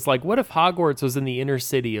 and it was like, what if Hogwarts was in the inner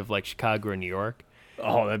city of like Chicago or New York?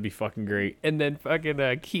 Oh, that'd be fucking great. And then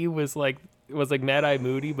fucking Key was like Mad Eye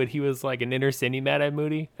Moody, but he was like an inner city Mad Eye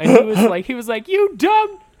Moody, and he was like, you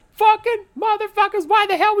dumb fucking motherfuckers, why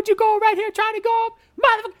the hell would you go right here trying to go up?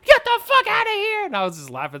 Motherfucker, get the fuck out of here! And I was just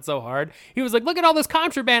laughing so hard. He was like, look at all this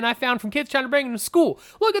contraband I found from kids trying to bring it to school.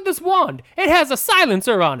 Look at this wand. It has a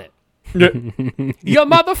silencer on it. You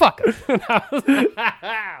motherfucker.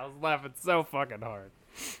 I was laughing so fucking hard.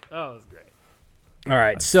 Oh, it was great. All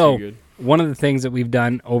right, too so good. one of the things that we've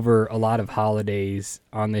done over a lot of holidays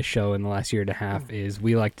on this show in the last year and a half is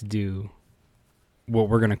we like to do what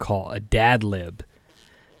we're going to call a dad lib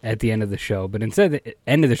at the end of the show. But instead of the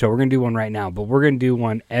end of the show, we're going to do one right now. But we're going to do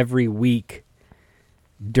one every week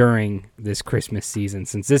during this Christmas season.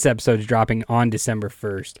 Since this episode is dropping on December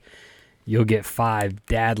 1st, you'll get 5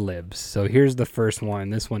 dad libs. So here's the first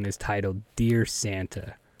one. This one is titled Dear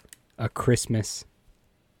Santa, a Christmas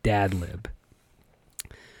dad lib.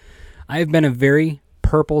 I have been a very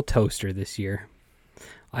purple toaster this year.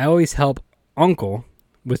 I always help Uncle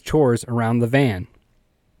with chores around the van.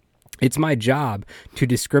 It's my job to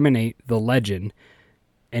discriminate the legend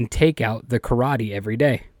and take out the karate every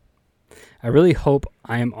day. I really hope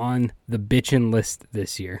I am on the bitchin' list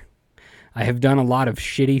this year. I have done a lot of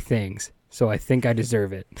shitty things, so I think I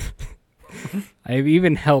deserve it. I have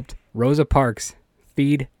even helped Rosa Parks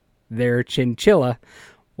feed their chinchilla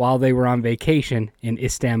while they were on vacation in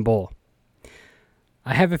Istanbul.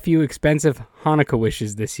 I have a few expensive Hanukkah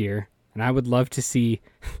wishes this year, and I would love to see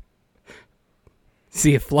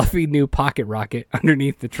a fluffy new pocket rocket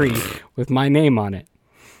underneath the tree with my name on it.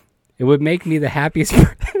 It would make me the happiest.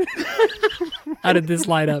 How did this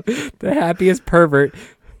line up? The happiest pervert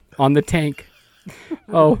on the tank.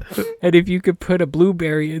 Oh, and if you could put a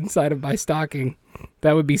blueberry inside of my stocking,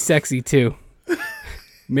 that would be sexy too.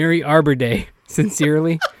 Merry Arbor Day.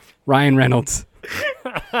 Sincerely, Ryan Reynolds.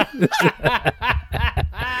 That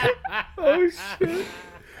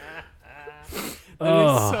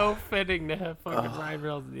is so fitting to have fucking Ryan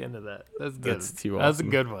Reynolds at the end of that. That's good. That's too That's a awesome.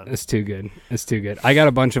 good one. It's too good. It's too good. I got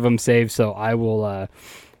a bunch of them saved, so I will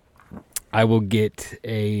get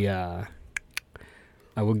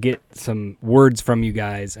some words from you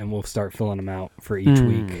guys, and we'll start filling them out for each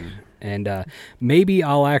week. And maybe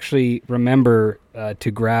I'll actually remember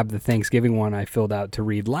to grab the Thanksgiving one I filled out to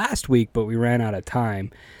read last week, but we ran out of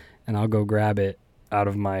time, and I'll go grab it out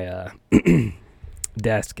of my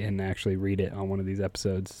desk and actually read it on one of these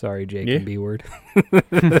episodes. Sorry, Jake and B-word.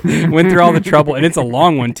 Went through all the trouble, and it's a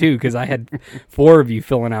long one too, because I had 4 of you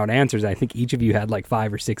filling out answers. I think each of you had like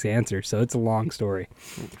 5 or 6 answers, so it's a long story.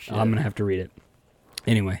 I'm gonna have to read it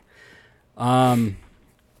anyway.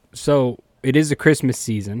 So it is a Christmas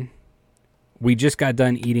season. We just got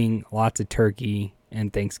done eating lots of turkey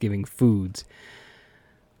and Thanksgiving foods.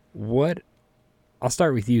 I'll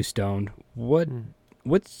start with you, Stoned.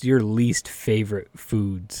 What's your least favorite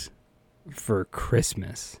foods for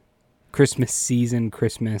Christmas? Christmas season,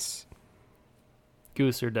 Christmas.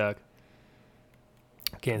 Goose or duck.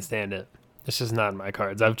 Can't stand it. It's just not in my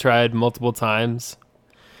cards. I've tried multiple times.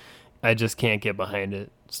 I just can't get behind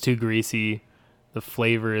it. It's too greasy. The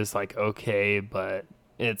flavor is like okay, but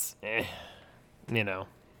it's I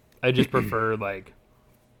just prefer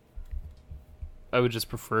I would just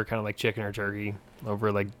prefer kind of like chicken or turkey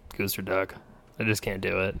over like goose or duck. I just can't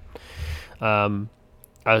do it. I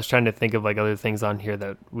was trying to think of like other things on here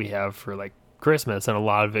that we have for like Christmas, and a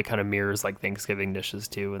lot of it kind of mirrors like Thanksgiving dishes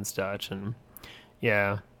too and such. And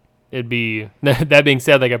yeah, it'd be that being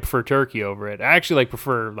said, like I prefer turkey over it. I actually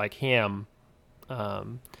prefer like ham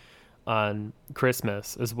on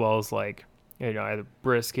Christmas, as well as like either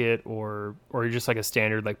brisket or just like a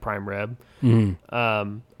standard like prime rib.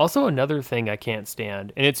 Also another thing I can't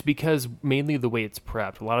stand, and it's because mainly the way it's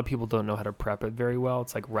prepped. A lot of people don't know how to prep it very well.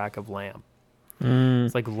 It's like rack of lamb.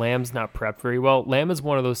 It's like lamb's not prepped very well. Lamb is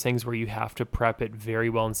one of those things where you have to prep it very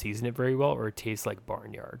well and season it very well, or it tastes like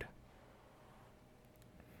barnyard.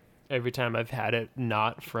 Every time I've had it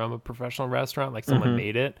not from a professional restaurant, like someone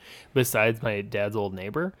made it, besides my dad's old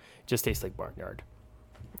neighbor, it just tastes like barnyard.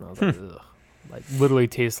 And I was like, ugh. Like literally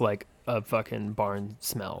tastes like a fucking barn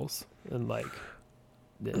smells. And like,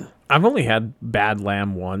 Yeah. I've only had bad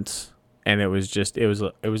lamb once, and it was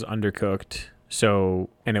undercooked. So,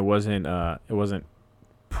 and it wasn't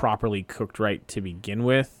properly cooked right to begin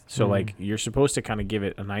with. So like you're supposed to kind of give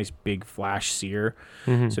it a nice big flash sear,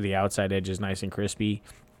 so the outside edge is nice and crispy,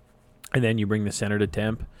 and then you bring the center to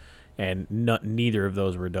temp. And neither of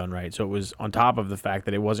those were done right. So it was on top of the fact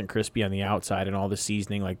that it wasn't crispy on the outside, and all the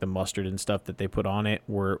seasoning, like the mustard and stuff that they put on it,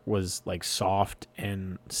 was like soft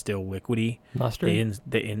and still liquidy. Mustard?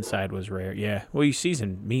 The inside was rare. Yeah. Well, you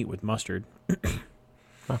season meat with mustard.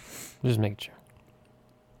 Just making sure.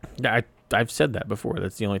 I've said that before.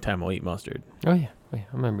 That's the only time I'll eat mustard. Oh yeah. I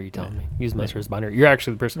remember you telling me. Use mustard as binder. You're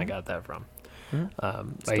actually the person I got that from. I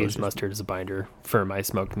use delicious. mustard as a binder for my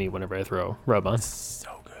smoked meat whenever I throw rub on. So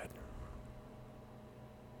good.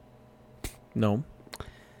 No.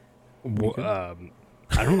 I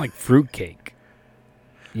don't like fruitcake.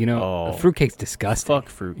 You know, Oh. fruitcake's disgusting. Fuck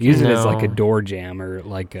fruitcake. Use it as like a No. door jam or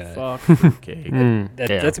like a. Fuck fruitcake.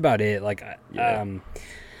 That's about it. Like,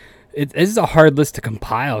 this is a hard list to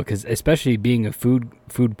compile because, especially being a food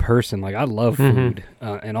person, like I love food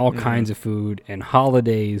and all kinds of food, and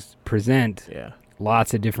holidays present Yeah.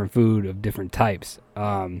 lots of different food of different types.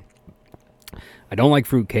 I don't like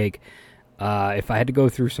fruitcake. If I had to go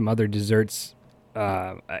through some other desserts,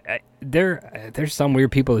 there's some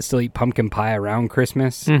weird people that still eat pumpkin pie around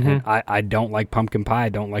Christmas. And I don't like pumpkin pie. I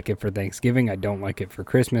don't like it for Thanksgiving. I don't like it for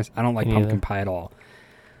Christmas. I don't like pumpkin pie at all.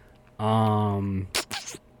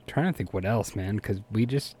 Trying to think what else, man, because we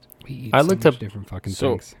eat I so looked much up- different fucking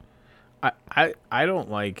So- things. I don't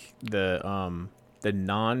like the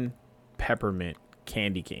non peppermint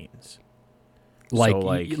candy canes. Like, so,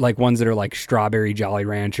 like ones that are like strawberry Jolly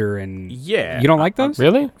Rancher and Yeah. you don't like those?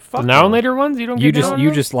 Really? Fuck The now no. and later ones? You don't You get just down you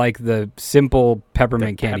on just like the simple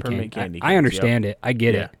peppermint The candy peppermint cane. candy I canes, understand it. I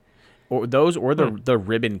get Yeah. it. Or those, or the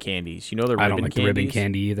ribbon candies. You know the ribbon I don't like the candies? ribbon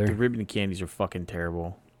candy The either. ribbon candies are fucking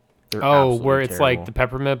terrible. They're Oh, absolutely where it's like terrible. the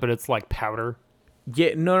peppermint, but it's like powder. Yeah,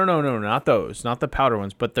 no, not those, not the powder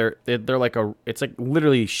ones, but they're like it's like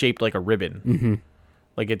literally shaped like a ribbon. Mm-hmm.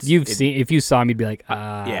 Like it's Seen if you saw them, you'd be like,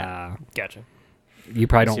 yeah. Gotcha. You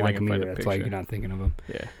probably Let's don't see if I like can them find either. a That's why picture. you're not thinking of them.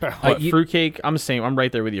 Yeah. But But you- fruitcake, I'm the same. I'm right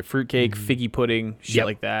there with you. Fruitcake, figgy pudding, shit Yep.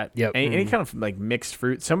 like that. Yep. Any kind of like mixed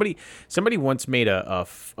fruit. Somebody once made a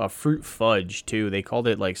fruit fudge too. They called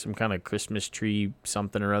it like some kind of Christmas tree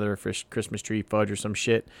something or other, Christmas tree fudge or some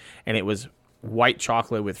shit, and it was white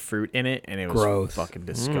chocolate with fruit in it, and it was Gross. fucking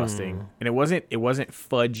disgusting. And it wasn't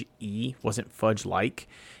fudge-y, wasn't fudge-like.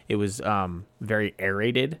 It was very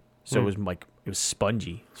aerated, so it was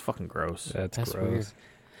spongy. It's fucking gross. That's That's gross. weird.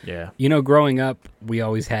 Yeah. You know, growing up, we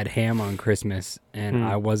always had ham on Christmas, and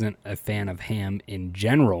I wasn't a fan of ham in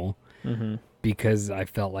general because I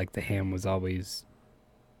felt like the ham was always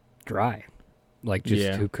dry, like just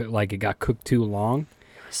Yeah. like it got cooked too long.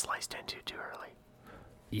 It was sliced into too early.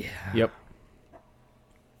 Yeah. Yep.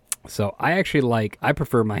 So I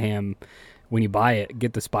prefer my ham when you buy it,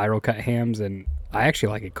 get the spiral cut hams, and I actually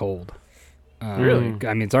like it cold. Really?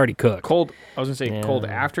 I mean, it's already cooked. Cold. I was gonna say Yeah. cold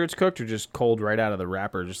after it's cooked, or just cold right out of the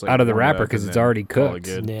wrapper, just like Out of the warm it wrapper up because and it's then already call it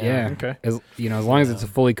cooked. good. Yeah. Okay. As long as it's a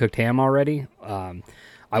fully cooked ham already.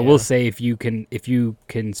 I will say if you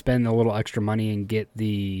can spend a little extra money and get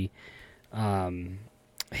the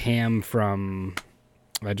ham from,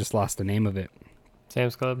 I just lost the name of it.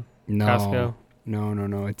 Sam's Club? No, Costco?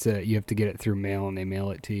 No. It's you have to get it through mail and they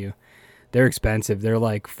mail it to you. They're expensive. They're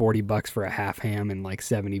like $40 for a half ham and like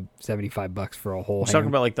 $75 for a whole We're ham. talking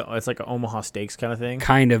about like it's like an Omaha Steaks kind of thing.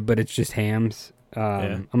 Kind of, but it's just hams.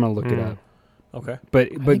 I'm gonna look it up. Okay. But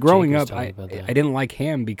think growing Jake was up, telling I me about that. I didn't like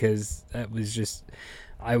ham because that was just.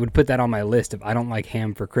 I would put that on my list if I don't like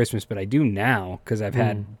ham for Christmas, but I do now because I've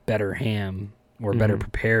had better ham or better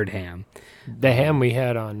prepared ham. The ham we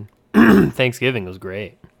had on Thanksgiving was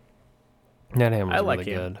great. That ham was I like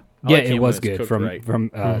really ham. good. I Yeah, like it ham when was it's good cooked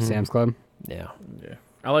from right. Sam's Club. Yeah. Yeah.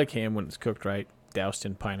 I like ham when it's cooked right, doused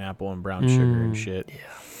in pineapple and brown sugar and shit.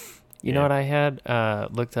 You know what I had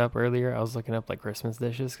looked up earlier? I was looking up like Christmas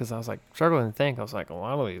dishes because I was like struggling to think. I was like, a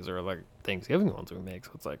lot of these are like Thanksgiving ones we make.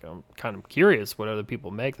 So it's like I'm kind of curious what other people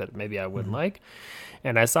make that maybe I wouldn't like.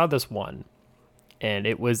 And I saw this one, and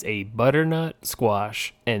it was a butternut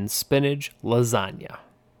squash and spinach lasagna.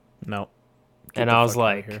 No. And the I was fuck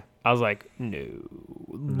outta like, here. no.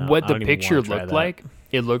 No, What I the don't even picture wanna try looked that. like?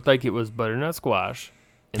 It looked like it was butternut squash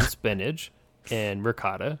and spinach and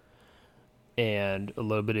ricotta and a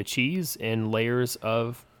little bit of cheese and layers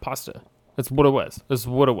of pasta. That's what it was. That's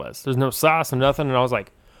what it was. There's no sauce and nothing. And I was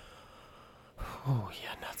like, oh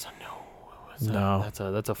yeah, that's a no. No.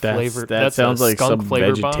 That's a flavor. That that's sounds a like skunk some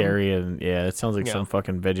flavor bomb. vegetarian. Yeah, it sounds like Yeah. some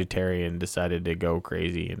fucking vegetarian decided to go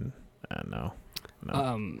crazy and I don't know.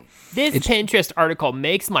 This Pinterest article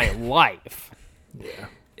makes my life.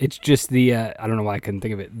 It's just the I don't know why I couldn't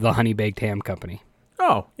think of it. The Honey Baked Ham Company.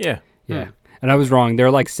 Oh, yeah. Yeah. And I was wrong.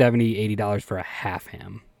 They're like $70, $80 for a half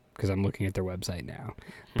ham because I'm looking at their website now.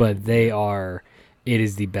 But it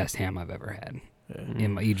is the best ham I've ever had.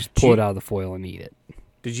 You just pull it out of the foil and eat it.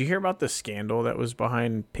 Did you hear about the scandal that was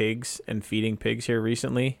behind pigs and feeding pigs here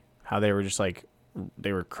recently? How they were just like,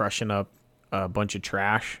 they were crushing up a bunch of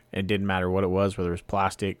trash. And it didn't matter what it was, whether it was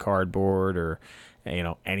plastic, cardboard, or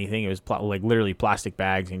anything. It was like literally plastic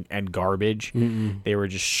bags and garbage. They were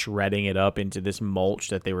just shredding it up into this mulch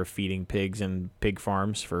that they were feeding pigs and pig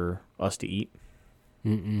farms for us to eat.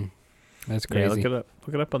 That's crazy. Yeah,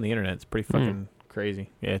 look it up on the internet. It's pretty fucking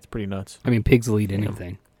crazy. Yeah, it's pretty nuts. I mean, pigs will eat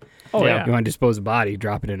anything. Oh yeah. You want to dispose a body,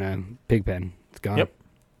 drop it in a pig pen. It's gone.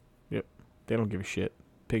 Yep. They don't give a shit.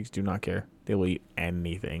 Pigs do not care. They will eat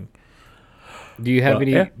anything. Do you have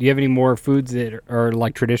any more foods that are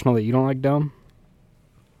like traditional that you don't like, Dome?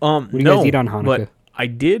 What do you guys eat on Hanukkah? But I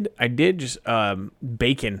did just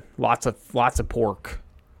bacon, lots of pork.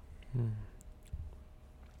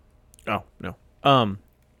 Oh no.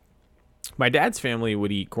 My dad's family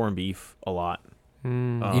would eat corned beef a lot.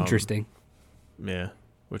 Interesting. Yeah,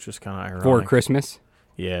 which was kind of ironic. For Christmas.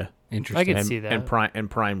 Yeah. Interesting. I can see that. And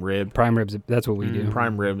prime rib. Prime ribs. That's what we do.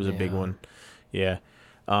 Prime rib is a big one. Yeah.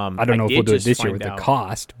 I don't know if we'll do it this year with the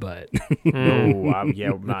cost, but no,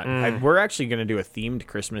 yeah, not. We're actually going to do a themed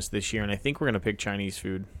Christmas this year, and I think we're going to pick Chinese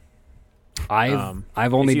food.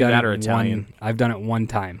 I've only done it Italian. I've done it one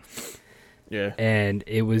time. Yeah, and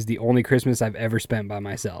it was the only Christmas I've ever spent by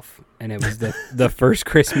myself, and it was the first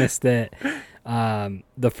Christmas that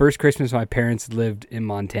my parents lived in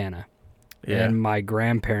Montana, and my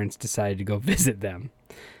grandparents decided to go visit them.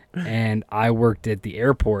 And I worked at the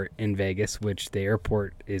airport in Vegas, which the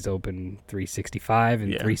airport is open 365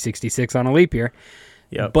 and 366 on a leap year.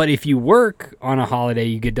 Yep. But if you work on a holiday,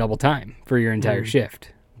 you get double time for your entire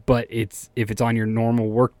shift. But if it's on your normal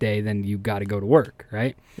work day, then you got to go to work,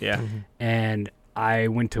 right? Yeah. And I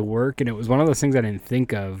went to work, and it was one of those things I didn't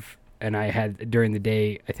think of. And I had during the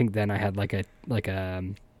day, I think then I had like a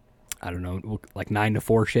I don't know, like 9 to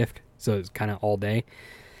 4 shift, so it was kind of all day.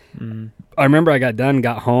 I remember I got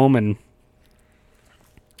home, and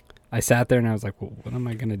I sat there and I was like, well, what am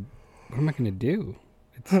I gonna do?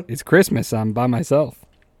 It's Christmas. I'm by myself.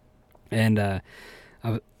 And I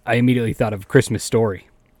immediately thought of Christmas Story,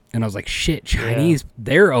 and I was like, shit, Chinese,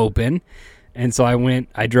 they're open. And so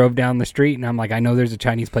I drove down the street, and I'm like, I know there's a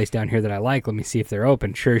Chinese place down here that I like. Let me see if they're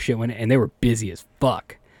open. Sure as shit went, and they were busy as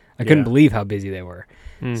fuck. I couldn't believe how busy they were.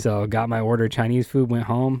 So got my order of Chinese food, went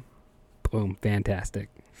home. Boom, fantastic.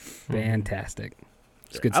 Fantastic.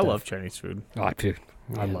 It's good stuff. I love Chinese food. Oh, dude,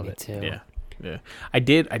 I love it too. Yeah. I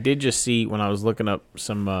did just see when I was looking up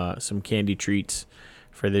some candy treats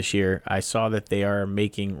for this year. I saw that they are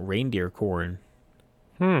making reindeer corn.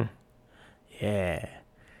 Yeah.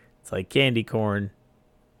 It's like candy corn,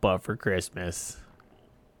 but for Christmas.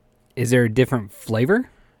 Is there a different flavor?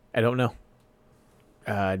 I don't know.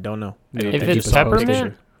 If it's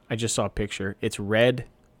peppermint? I just saw a picture. It's red,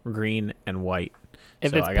 green, and white.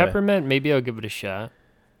 If it's peppermint, maybe I'll give it a shot.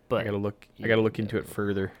 But I gotta look into it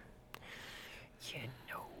further. Yeah,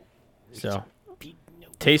 no. So,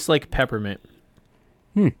 tastes like peppermint.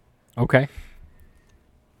 Okay.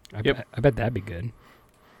 I bet that'd be good.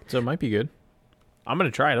 So it might be good. I'm gonna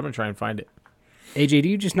try it. I'm gonna try and find it. AJ, do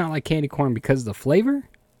you just not like candy corn because of the flavor?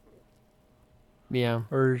 Yeah.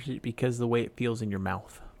 Or is it because of the way it feels in your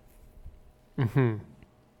mouth? There's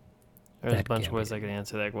a bunch of ways I could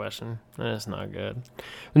answer that question. It's not good.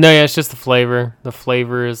 No, yeah, it's just the flavor. The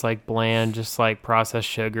flavor is like bland, just like processed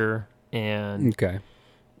sugar. And okay.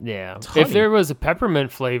 Yeah. If there was a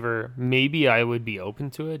peppermint flavor, maybe I would be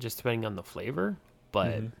open to it, just depending on the flavor.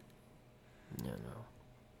 But,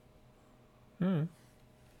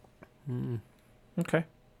 Okay.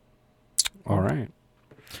 All right.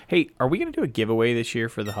 Hey, are we going to do a giveaway this year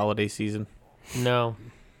for the holiday season? No.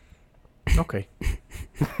 Okay.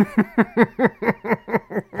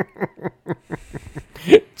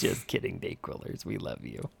 Just kidding, Dayquillers. We love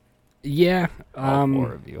you. Yeah. All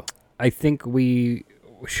 4 of you. I think we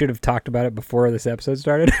should have talked about it before this episode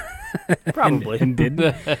started. Probably. and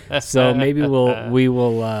didn't. So maybe we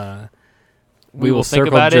will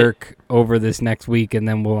circle jerk over this next week, and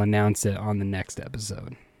then we'll announce it on the next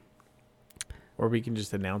episode. Or we can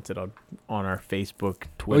just announce it on our Facebook,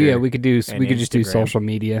 Twitter. Oh yeah, we could just do Instagram. social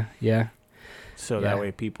media. Yeah. So that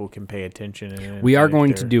way people can pay attention. And we are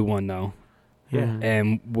going to do one though. Yeah.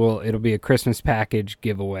 And it'll be a Christmas package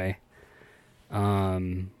giveaway.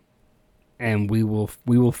 And we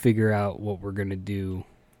will figure out what we're gonna do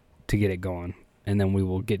to get it going. and then we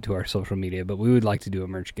will get to our social media. But we would like to do a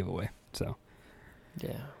merch giveaway. So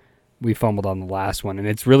Yeah. we fumbled on the last one, and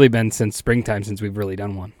it's really been since springtime since we've really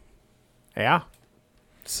done one. Yeah.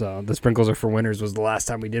 So the Sprinkles Are for Winners was the last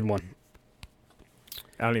time we did one.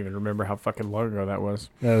 I don't even remember how fucking long ago that was.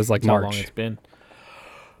 That was like That's how long March. it's been.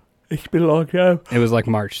 It's been a long time. It was like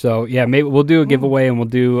March. So yeah, maybe we'll do a giveaway, and we'll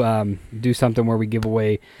do something where we give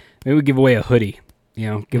away. Maybe we give away a hoodie. You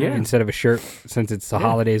know, instead of a shirt, since it's the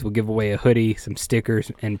holidays, we'll give away a hoodie, some stickers,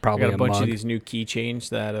 and I probably got a bunch mug. of these new keychains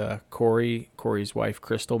that Corey's wife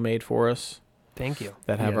Crystal made for us Thank you.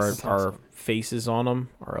 that have Yes. our faces on them,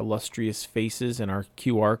 our illustrious faces, and our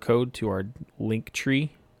QR code to our link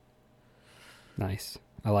tree. Nice.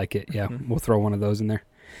 I like it. Yeah, we'll throw one of those in there,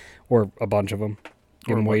 or a bunch of them.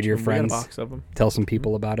 Give Or a them away bunch to your of 'em. We got friends. a box of them. Tell some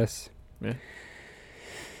people about us. Yeah.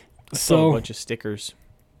 I saw a So, bunch of stickers.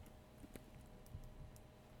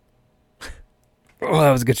 oh,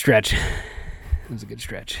 that was a good stretch.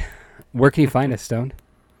 Where can you find us, Stone?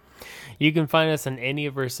 You can find us on any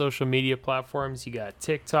of our social media platforms. You got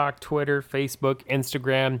TikTok, Twitter, Facebook,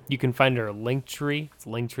 Instagram. You can find our link tree. It's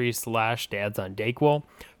linktree/Dads on Dayquil.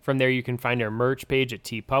 From there, you can find our merch page at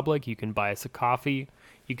TeePublic. You can buy us a coffee.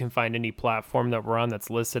 You can find any platform that we're on that's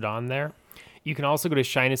listed on there. You can also go to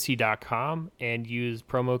shinesty.com and use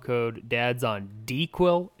promo code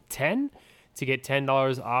DadsOnDayquil10 to get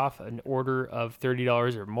 $10 off an order of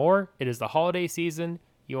 $30 or more. It is the holiday season.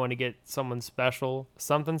 You want to get something special,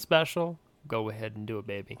 go ahead and do it,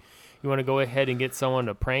 baby. You want to go ahead and get someone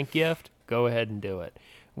a prank gift, go ahead and do it.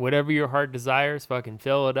 Whatever your heart desires, fucking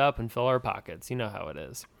fill it up and fill our pockets. You know how it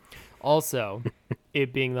is. Also,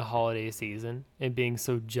 it being the holiday season and being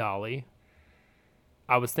so jolly,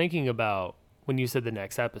 I was thinking about when you said the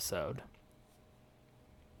next episode.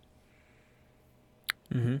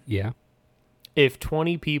 Yeah. If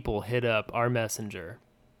 20 people hit up our messenger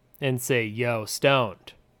and say, yo,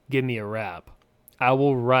 Stoned, give me a rap, I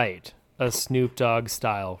will write a Snoop Dogg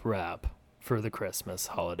style rap for the Christmas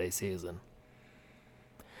holiday season.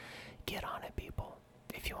 Get on it, people,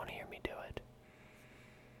 if you want to hear me do it.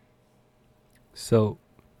 So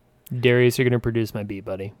Darius, you're going to produce my beat,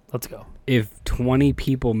 buddy. Let's go. if 20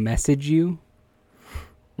 people message you,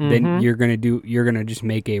 then you're gonna just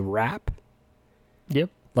make a rap, Yep.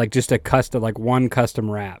 like just a custom, like one custom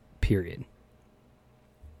rap. Period.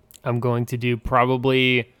 I'm going to do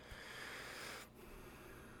probably,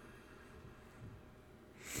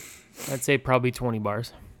 I'd say probably 20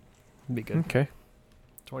 bars. Would be good. Okay.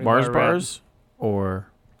 20 Mars bar rap. bars or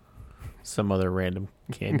some other random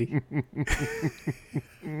candy.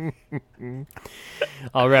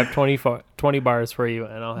 I'll rap 20 bars for you,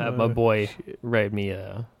 and I'll have my boy write me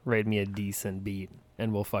a decent beat,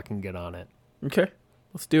 and we'll fucking get on it. Okay.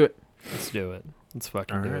 Let's do it. Let's do it. Let's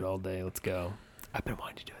fucking All do right. it all day. Let's go. I've been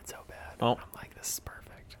wanting to do it so bad. Oh. I'm like, this is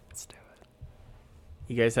perfect. Let's do it.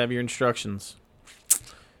 You guys have your instructions.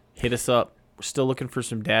 Hit us up. We're still looking for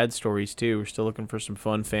some dad stories, too. We're still looking for some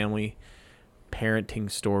fun family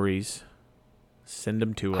parenting stories. Send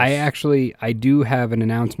them to us. I do have an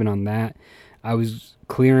announcement on that. I was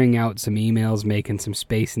clearing out some emails, making some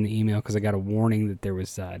space in the email because I got a warning that we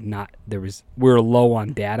were low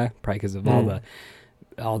on data, probably because of all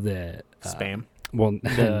the Spam. well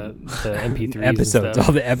The MP3s episodes, and stuff.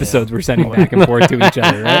 all the episodes we're sending back and forth to each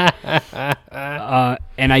other, right?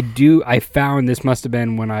 And I found, this must have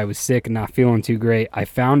been when I was sick and not feeling too great, I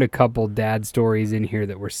found a couple dad stories in here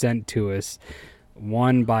that were sent to us.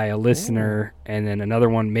 One by a listener, and then another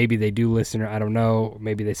one, maybe they do listener, I don't know,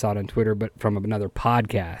 maybe they saw it on Twitter, but from another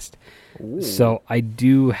podcast. So I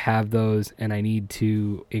do have those, and I need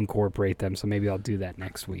to incorporate them, so maybe I'll do that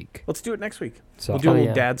next week. Let's do it next week. So We'll do a Oh, little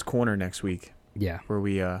yeah. Dad's Corner next week yeah, where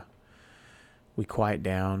we quiet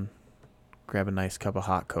down, grab a nice cup of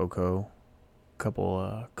hot cocoa,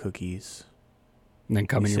 couple cookies. and then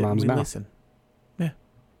come We in sit your and mom's we mouth. listen.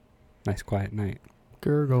 Nice quiet night.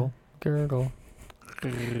 Gurgle. Gurgle.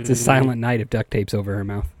 It's a silent night if duct tape's over her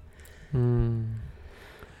mouth.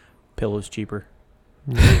 Pillow's cheaper.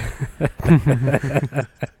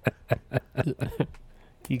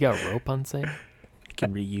 You got rope on sale? You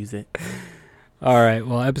can reuse it. All right,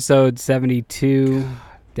 well, episode 72,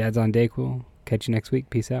 Dad's on Dayquil. Catch you next week.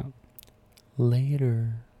 Peace out.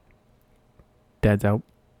 Later. Dad's out.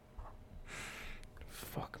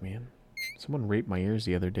 Fuck, man. Someone raped my ears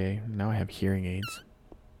the other day. Now I have hearing aids.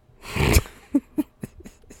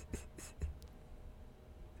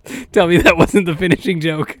 Tell me that wasn't the finishing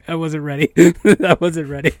joke. I wasn't ready. But that was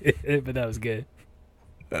good.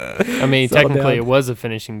 I mean, It's all technically, down. it was a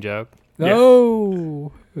finishing joke. Yeah.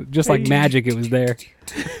 Oh, just like magic, it was there.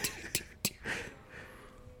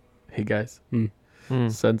 Hey, guys. Hmm.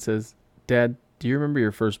 Son says, Dad, Do you remember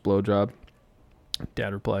your first blowjob?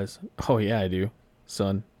 Dad replies, oh, yeah, I do.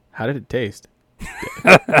 Son, how did it taste?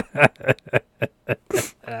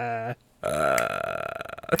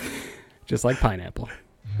 Just like pineapple.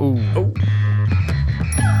 Ooh. Oh.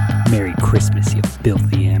 Merry Christmas, you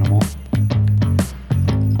filthy animal.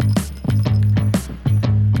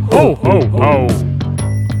 Ho, ho, ho.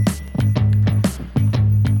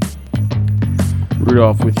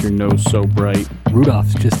 Rudolph with your nose so bright.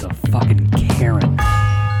 Rudolph's just a fucking Karen.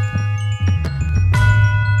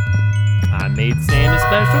 I made Santa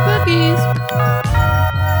special cookies.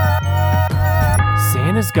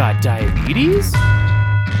 Santa's got diabetes?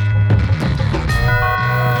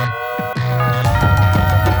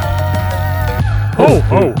 Ho,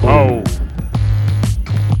 ho, ho.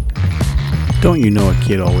 Don't you know a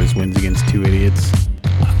kid always wins against two idiots?